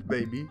hello, cute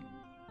baby.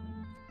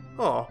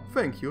 Oh,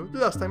 thank you. The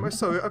last time I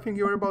saw you, I think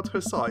you were about her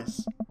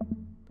size.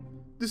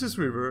 This is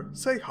River.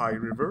 Say hi,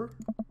 River.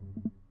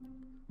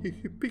 He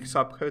picks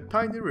up her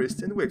tiny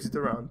wrist and waves it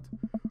around.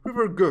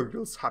 River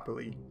gurgles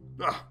happily.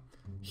 Ah,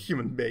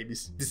 human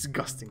babies.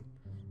 Disgusting.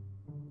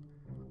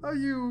 Are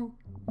you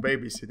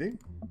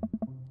babysitting?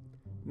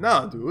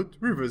 Nah, dude.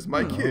 River's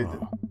my kid.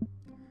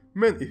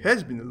 Man, it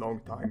has been a long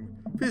time.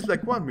 Feels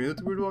like 1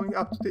 minute we're rolling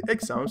up to the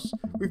exams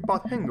with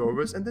bad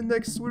hangovers and the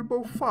next we're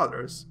both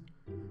fathers.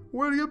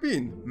 Where you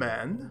been,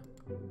 man?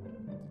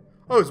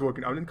 I was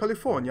working out in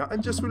California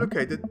and just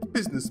relocated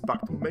business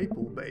back to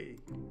Maple Bay.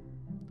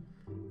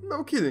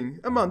 No kidding,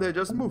 Amanda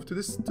just moved to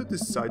this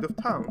side of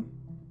town.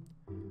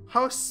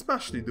 How's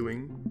Smashley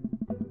doing?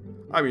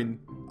 I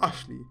mean,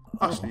 Ashley.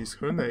 Ashley is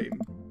her name.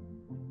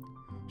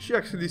 She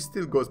actually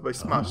still goes by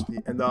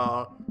Smashley and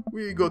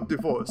we got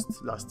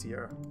divorced last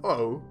year.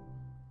 Oh.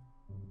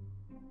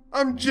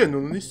 I'm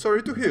genuinely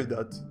sorry to hear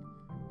that.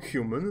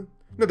 Human.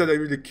 Not that I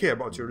really care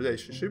about your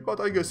relationship,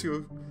 but I guess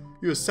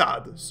you're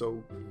sad,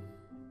 so...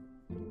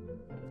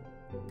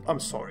 I'm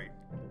sorry.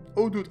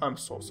 Oh dude, I'm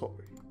so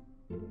sorry.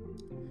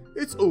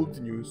 It's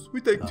old news. We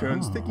take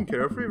turns taking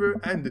care of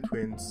River and the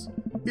twins.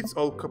 It's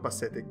all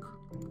copacetic.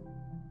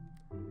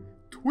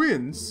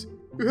 Twins?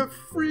 You have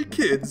 3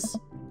 kids?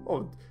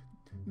 Oh,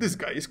 this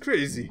guy is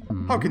crazy.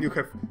 How can you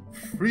have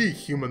 3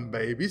 human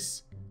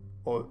babies?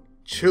 Or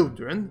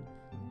children?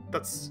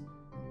 That's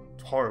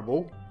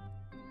horrible.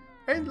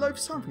 Ain't life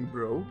something,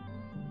 bro?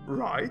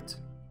 Right?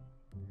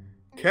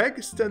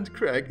 Keg Stand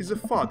Craig is a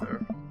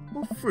father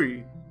of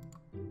 3.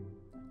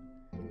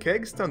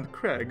 Keg Stand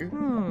Craig?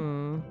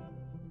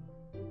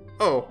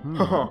 Oh,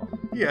 haha,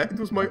 yeah, it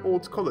was my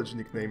old college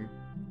nickname.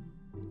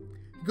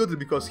 He got it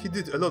because he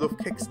did a lot of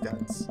keg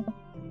stands.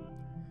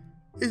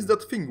 It's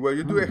that thing where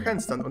you do a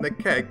handstand on a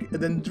keg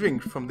and then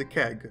drink from the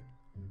keg.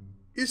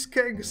 Is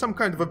keg some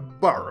kind of a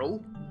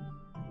barrel?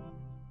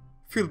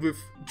 Filled with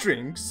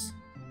drinks?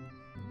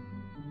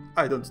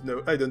 I don't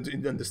know, I don't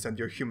understand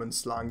your human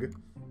slang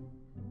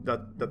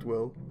that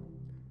well.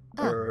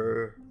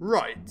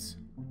 Right.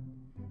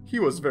 He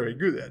was very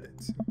good at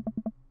it.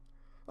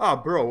 Ah,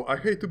 bro, I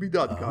hate to be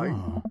that guy.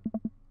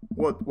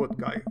 What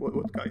guy?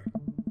 What guy?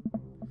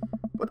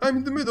 But I'm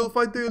in the middle of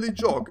my daily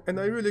jog and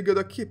I really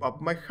gotta keep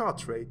up my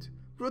heart rate.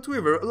 Brought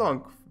River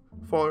along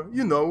for,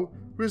 you know,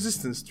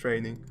 resistance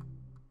training.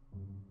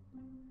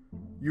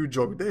 You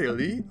jog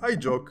daily, I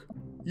jog.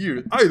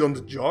 I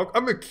don't jog,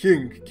 I'm a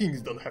king.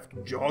 Kings don't have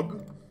to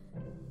jog.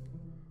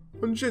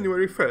 On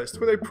January 1st,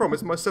 when I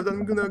promised myself that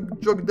I'm gonna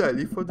jog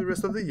daily for the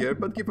rest of the year,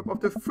 but give up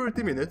after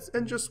 30 minutes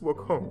and just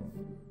walk home.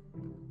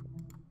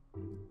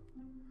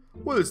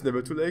 Well, it's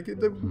never too late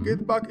to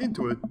get back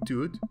into it,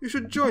 dude. You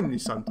should join me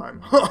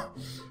sometime. Ha!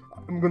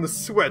 I'm gonna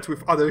sweat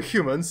with other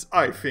humans?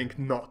 I think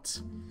not.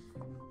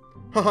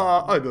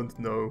 Haha, I don't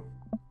know.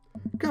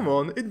 Come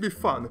on, it'd be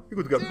fun. We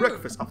could get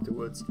breakfast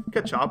afterwards,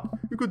 catch up,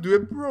 we could do a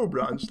bro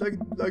brunch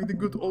like the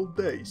good old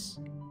days.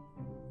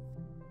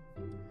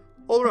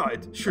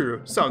 Alright,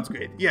 sure, sounds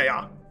great.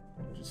 Yeah.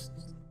 Just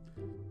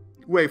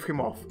wave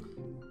him off.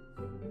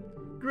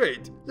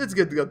 Great, let's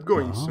get that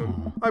going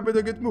soon. I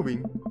better get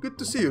moving. Good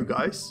to see you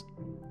guys.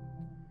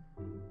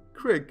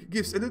 Craig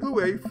gives a little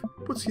wave,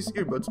 puts his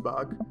earbuds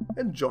back,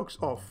 and jogs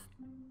off.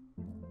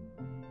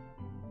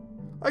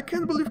 I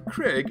can't believe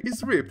Craig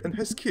is ripped and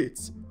has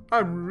kids.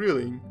 I'm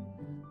reeling.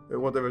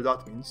 Whatever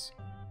that means.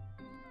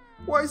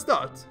 Why is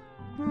that?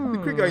 The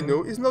Craig I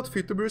know is not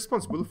fit to be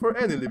responsible for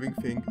any living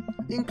thing,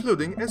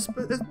 including and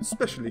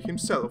especially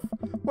himself.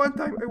 One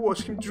time I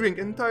watched him drink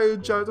an entire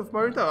jar of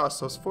marinara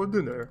sauce for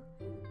dinner.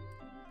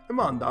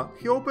 Amanda,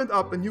 he opened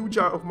up a new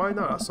jar of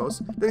marinara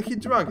sauce, then he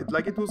drank it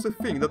like it was a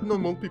thing that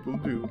normal people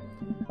do.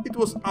 It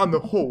was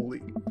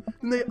unholy.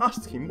 Then I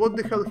asked him what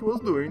the hell he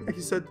was doing, and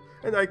he said,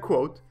 and I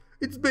quote,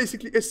 "It's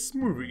basically a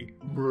smoothie,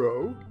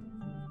 bro."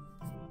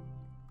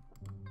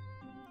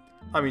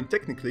 I mean,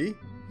 technically,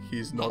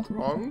 he's not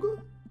wrong.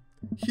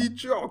 He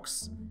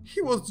jogs.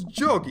 He was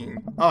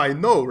jogging. I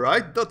know,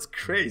 right? That's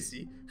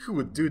crazy. Who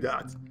would do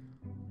that?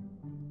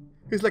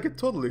 He's like a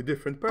totally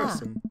different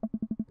person.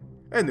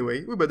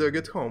 Anyway, we better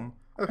get home.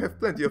 I'll have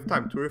plenty of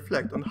time to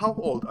reflect on how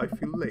old I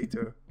feel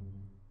later.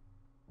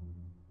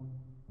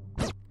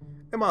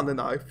 Amanda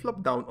and I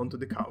flop down onto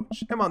the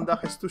couch. Amanda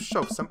has to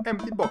shove some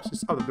empty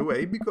boxes out of the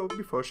way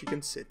before she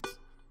can sit.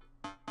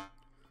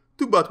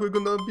 Too bad we're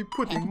gonna be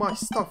putting my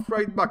stuff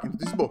right back into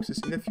these boxes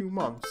in a few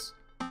months.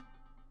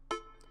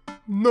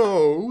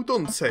 No,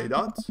 don't say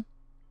that.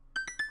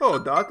 Oh,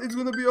 Dad, it's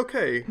gonna be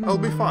okay. I'll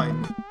be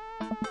fine.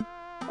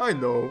 I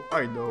know.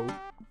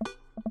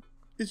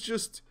 It's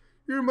just,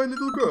 you're my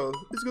little girl.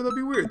 It's gonna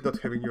be weird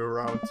not having you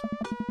around.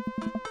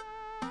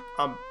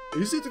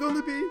 Is it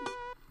gonna be?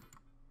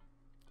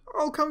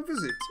 I'll come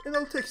visit, and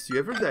I'll text you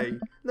every day,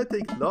 and I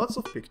take lots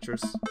of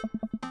pictures.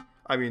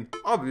 I mean,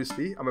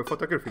 obviously, I'm a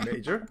photography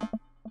major.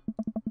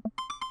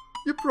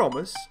 You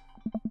promise?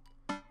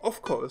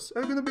 Of course,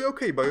 I'm gonna be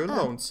okay by your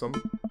lonesome.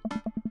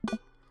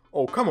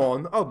 Oh, come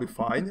on, I'll be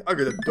fine. I'll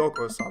get a dog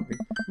or something.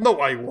 No,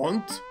 I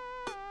won't!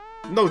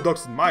 no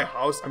dogs in my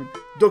house. I mean,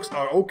 dogs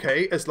are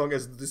okay as long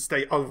as they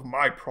stay out of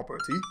my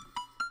property.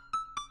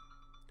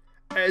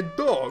 A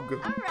dog.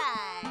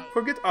 Alright.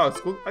 Forget art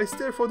school, I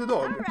stare for the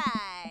dog.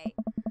 Alright.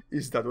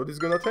 Is that what it's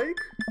gonna take?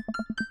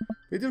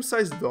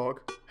 Medium-sized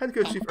dog,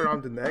 handkerchief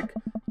around the neck.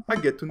 I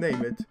get to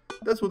name it.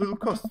 That's what it'll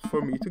cost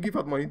for me to give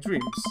out my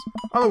dreams.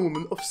 I'm a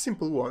woman of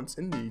simple wants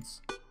and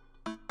needs.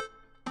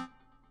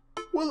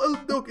 Well,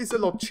 a dog is a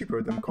lot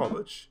cheaper than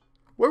college.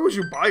 Why would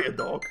you buy a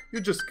dog?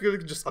 You just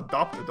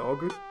adopt a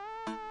dog.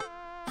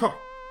 Huh,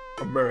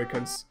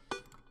 Americans.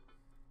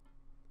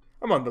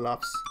 Amanda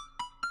laughs.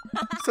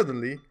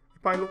 Suddenly, a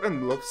pile of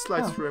envelopes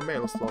slides through a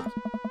mail slot.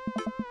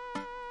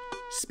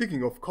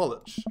 Speaking of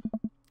college,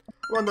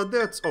 Amanda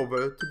darts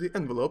over to the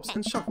envelopes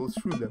and shuffles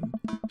through them.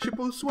 She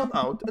pulls one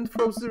out and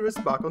throws the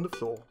rest back on the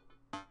floor.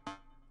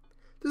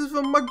 This is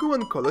from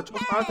McGowan College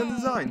of Art and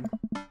Design.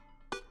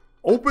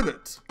 Open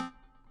it!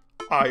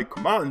 I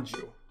command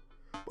you.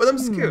 But I'm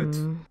scared.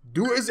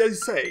 Do as I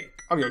say.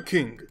 I'm your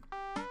king.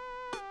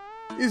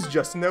 It's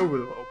just an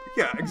envelope.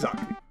 Yeah,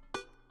 exactly.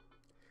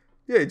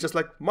 Yeah, just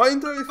like my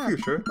entire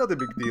future, not a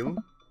big deal.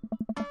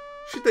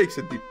 She takes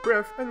a deep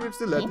breath and rips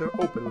the letter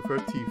open with her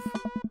teeth.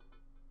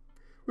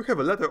 We have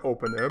a letter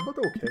opener, but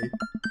okay.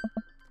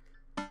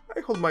 I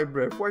hold my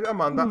breath while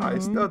Amanda's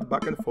eyes dart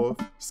back and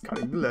forth,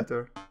 scanning the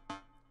letter.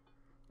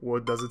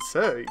 What does it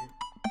say?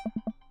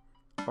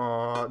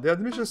 The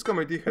admissions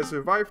committee has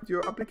reviewed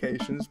your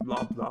applications,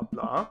 blah blah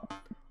blah.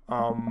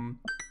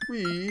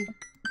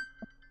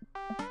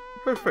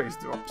 Her face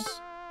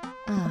drops.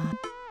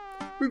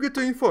 We get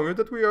to inform you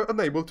that we are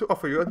unable to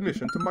offer you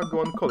admission to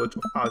McGowan College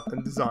of Art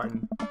and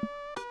Design.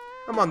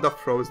 Amanda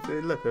throws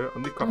the letter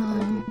on the coffee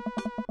table.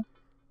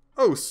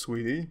 Oh,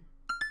 sweetie.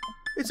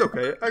 It's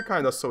okay, I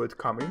kinda saw it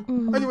coming.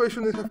 Anyway, I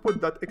shouldn't have put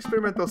that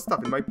experimental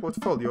stuff in my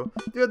portfolio.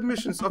 The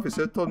admissions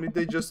officer told me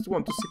they just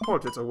want to see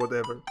portraits or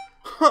whatever.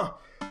 Huh!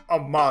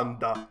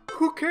 Amanda,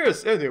 who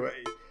cares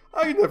anyway?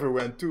 I never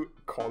went to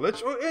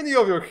college or any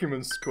of your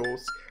human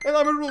schools, and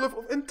I'm a ruler of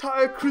the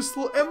entire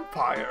Crystal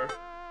Empire.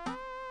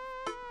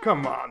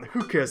 Come on,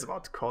 who cares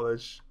about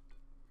college?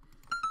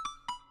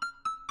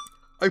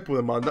 I pull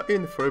Amanda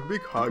in for a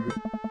big hug.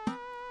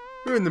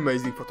 You're an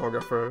amazing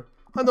photographer.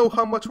 I know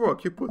how much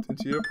work you put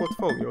into your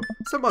portfolio.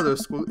 Some other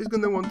school is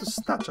gonna want to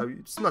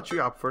snatch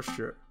you up for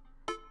sure.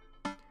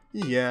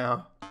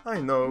 Yeah,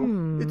 I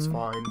know. It's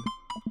fine.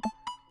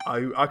 Are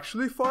you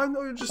actually fine,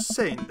 or are you just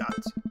saying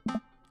that?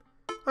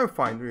 I'm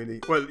fine, really.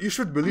 Well, you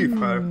should believe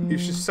her.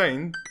 If she's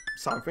saying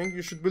something,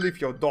 you should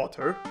believe your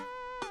daughter.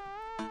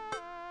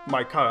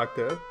 My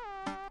character,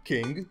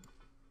 King.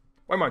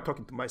 Why am I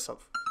talking to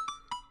myself?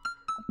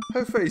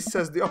 Her face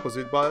says the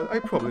opposite, but I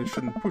probably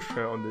shouldn't push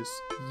her on this.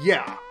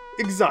 Yeah,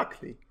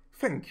 exactly.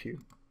 Thank you.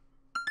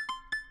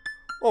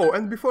 Oh,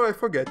 and before I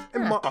forget,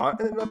 Emma R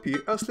and Emma P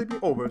are sleeping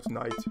over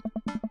tonight.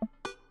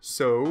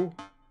 So...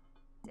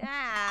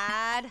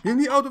 Dad. Get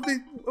me out of the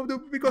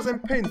because I'm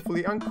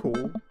painfully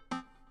uncool.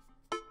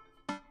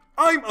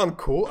 I'm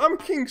uncool. I'm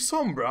King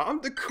Sombra.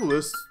 I'm the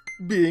coolest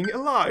being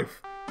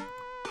alive.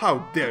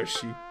 How dare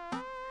she?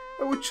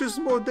 I would choose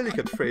more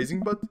delicate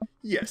phrasing, but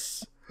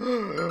yes.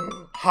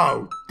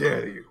 How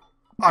dare you?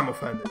 I'm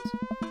offended.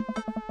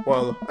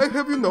 Well, I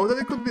have you know that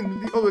I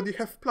conveniently already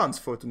have plans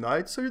for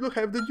tonight, so you'll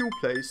have the new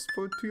place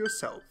to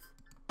yourself.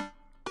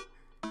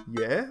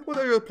 Yeah? What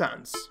are your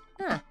plans?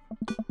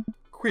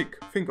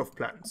 Quick, think of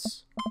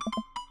plans.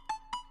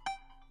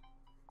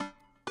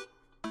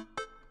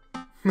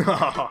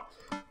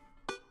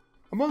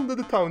 Amanda,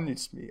 the town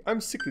needs me.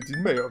 I'm secretly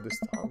mayor of this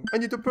town. I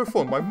need to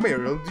perform my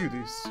mayoral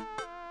duties.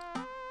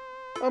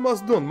 I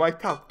must don my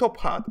top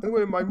hat and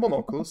wear my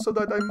monocle so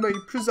that I may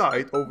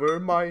preside over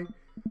my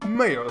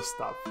mayor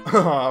stuff.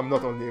 I'm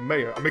not only a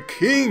mayor, I'm a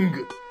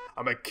king!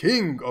 I'm a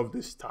king of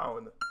this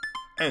town.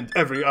 And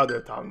every other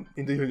town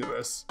in the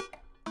universe.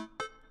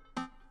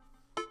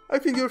 I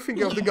think you're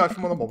thinking of the guy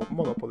from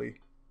Monopoly.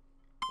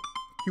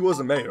 He was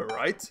a mayor,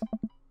 right?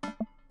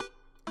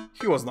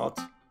 He was not.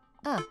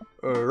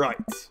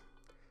 Right.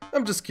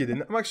 I'm just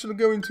kidding. I'm actually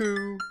going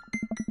to...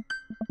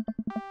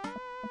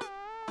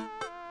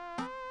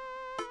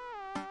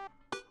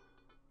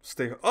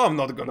 stay... Oh, I'm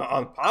not gonna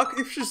unpack.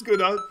 If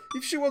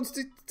she wants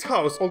the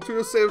house all to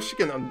herself, she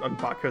can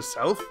unpack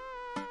herself.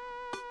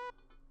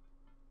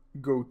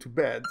 Go to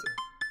bed.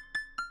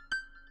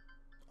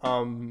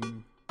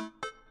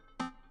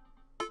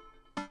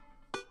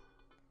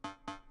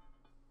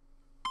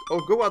 Or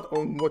go out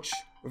and watch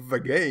the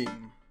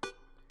game.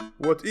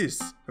 What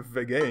is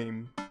the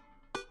game?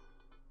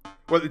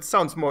 Well, it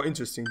sounds more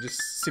interesting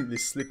just simply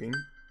sleeping.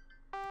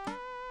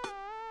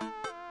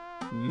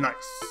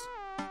 Nice.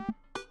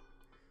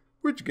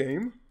 Which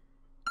game?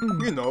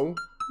 You know,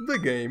 the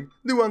game,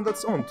 the one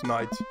that's on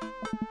tonight.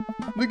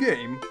 The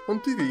game, on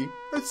TV,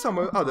 and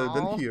somewhere other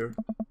than here.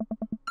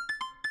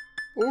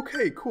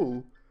 Okay,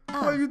 cool.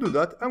 While you do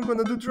that, I'm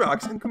gonna do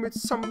drugs and commit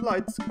some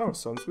light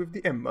concerts with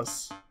the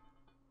Emmas.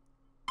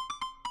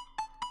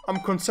 I'm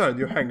concerned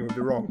you're hanging with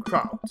the wrong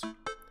crowd.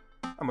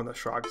 Amanda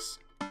shrugs.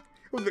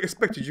 Would have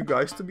expected you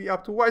guys to be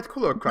up to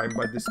white-collar crime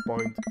by this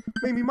point.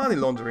 Maybe money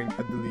laundering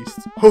at the least.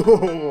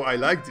 Oh, I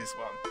like this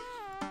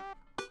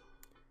one.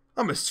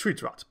 I'm a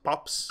street rat,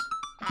 Pops.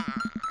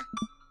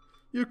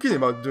 You're kidding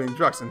about doing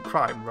drugs and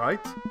crime,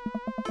 right?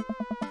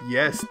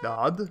 Yes,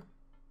 Dad.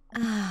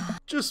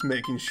 Just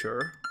making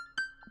sure.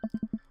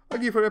 I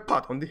give her a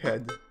pat on the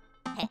head.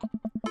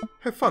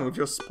 Have fun with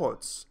your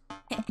sports.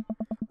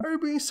 Are you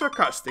being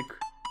sarcastic?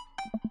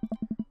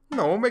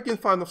 No, making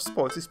fun of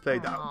sports is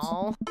played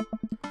out.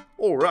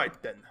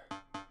 Alright then.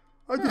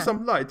 I do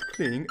some light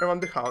cleaning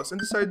around the house and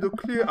decide to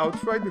clear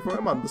out right before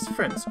Amanda's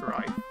friends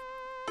arrive.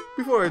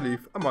 Before I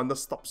leave, Amanda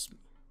stops me.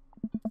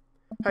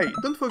 Hey,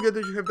 don't forget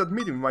that you have that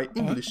meeting with my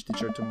English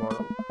teacher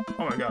tomorrow.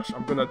 Oh my gosh,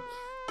 I'm gonna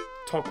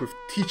talk with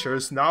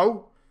teachers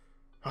now?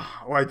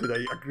 Why did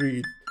I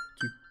agree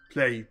to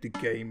play the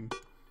game?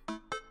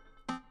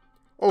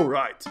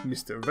 Alright,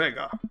 Mr.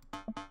 Vega.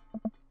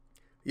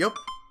 Yup,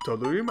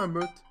 totally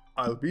remembered.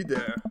 I'll be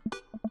there.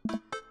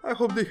 I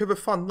hope they have a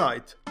fun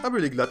night. I'm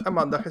really glad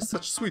Amanda has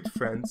such sweet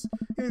friends,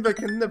 even if I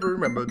can never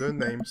remember their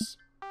names.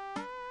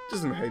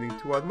 Just I'm heading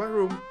toward my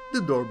room,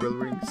 the doorbell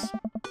rings.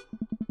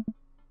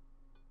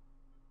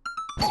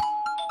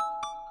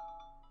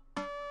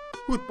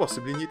 Who would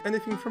possibly need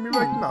anything from me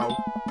right now?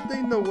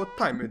 They know what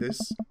time it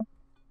is.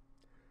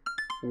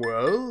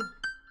 Well,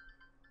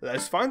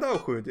 let's find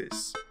out who it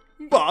is.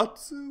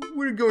 But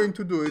we're going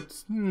to do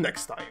it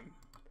next time.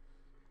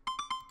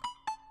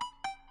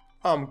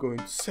 I'm going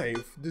to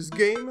save this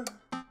game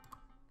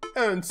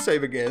and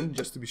save again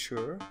just to be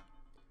sure.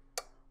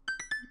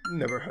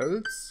 Never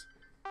hurts.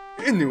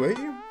 Anyway,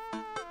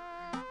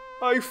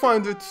 I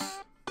find it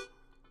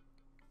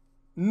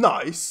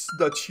nice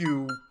that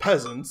you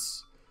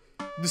peasants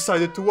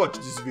decided to watch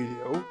this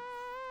video.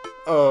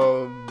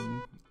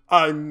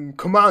 I'm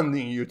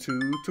commanding you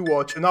to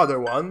watch another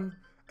one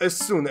as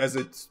soon as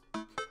it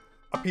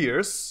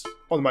appears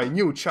on my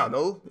new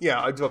channel.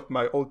 Yeah, I dropped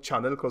my old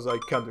channel because I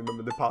can't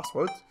remember the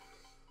password.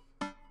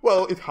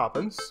 Well, it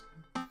happens.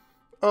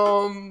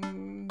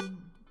 Yeah,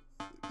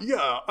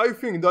 I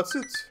think that's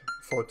it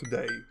for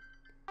today.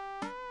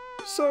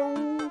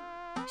 So,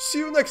 see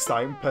you next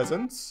time,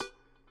 peasants.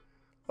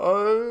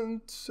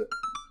 And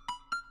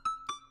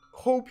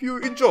hope you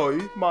enjoy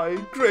my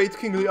great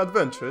kingly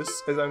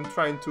adventures as I'm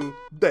trying to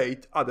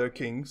date other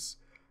kings.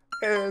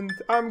 And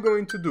I'm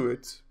going to do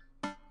it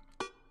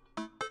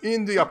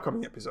in the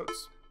upcoming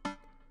episodes.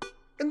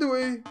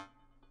 Anyway,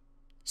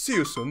 see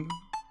you soon.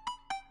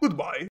 Goodbye.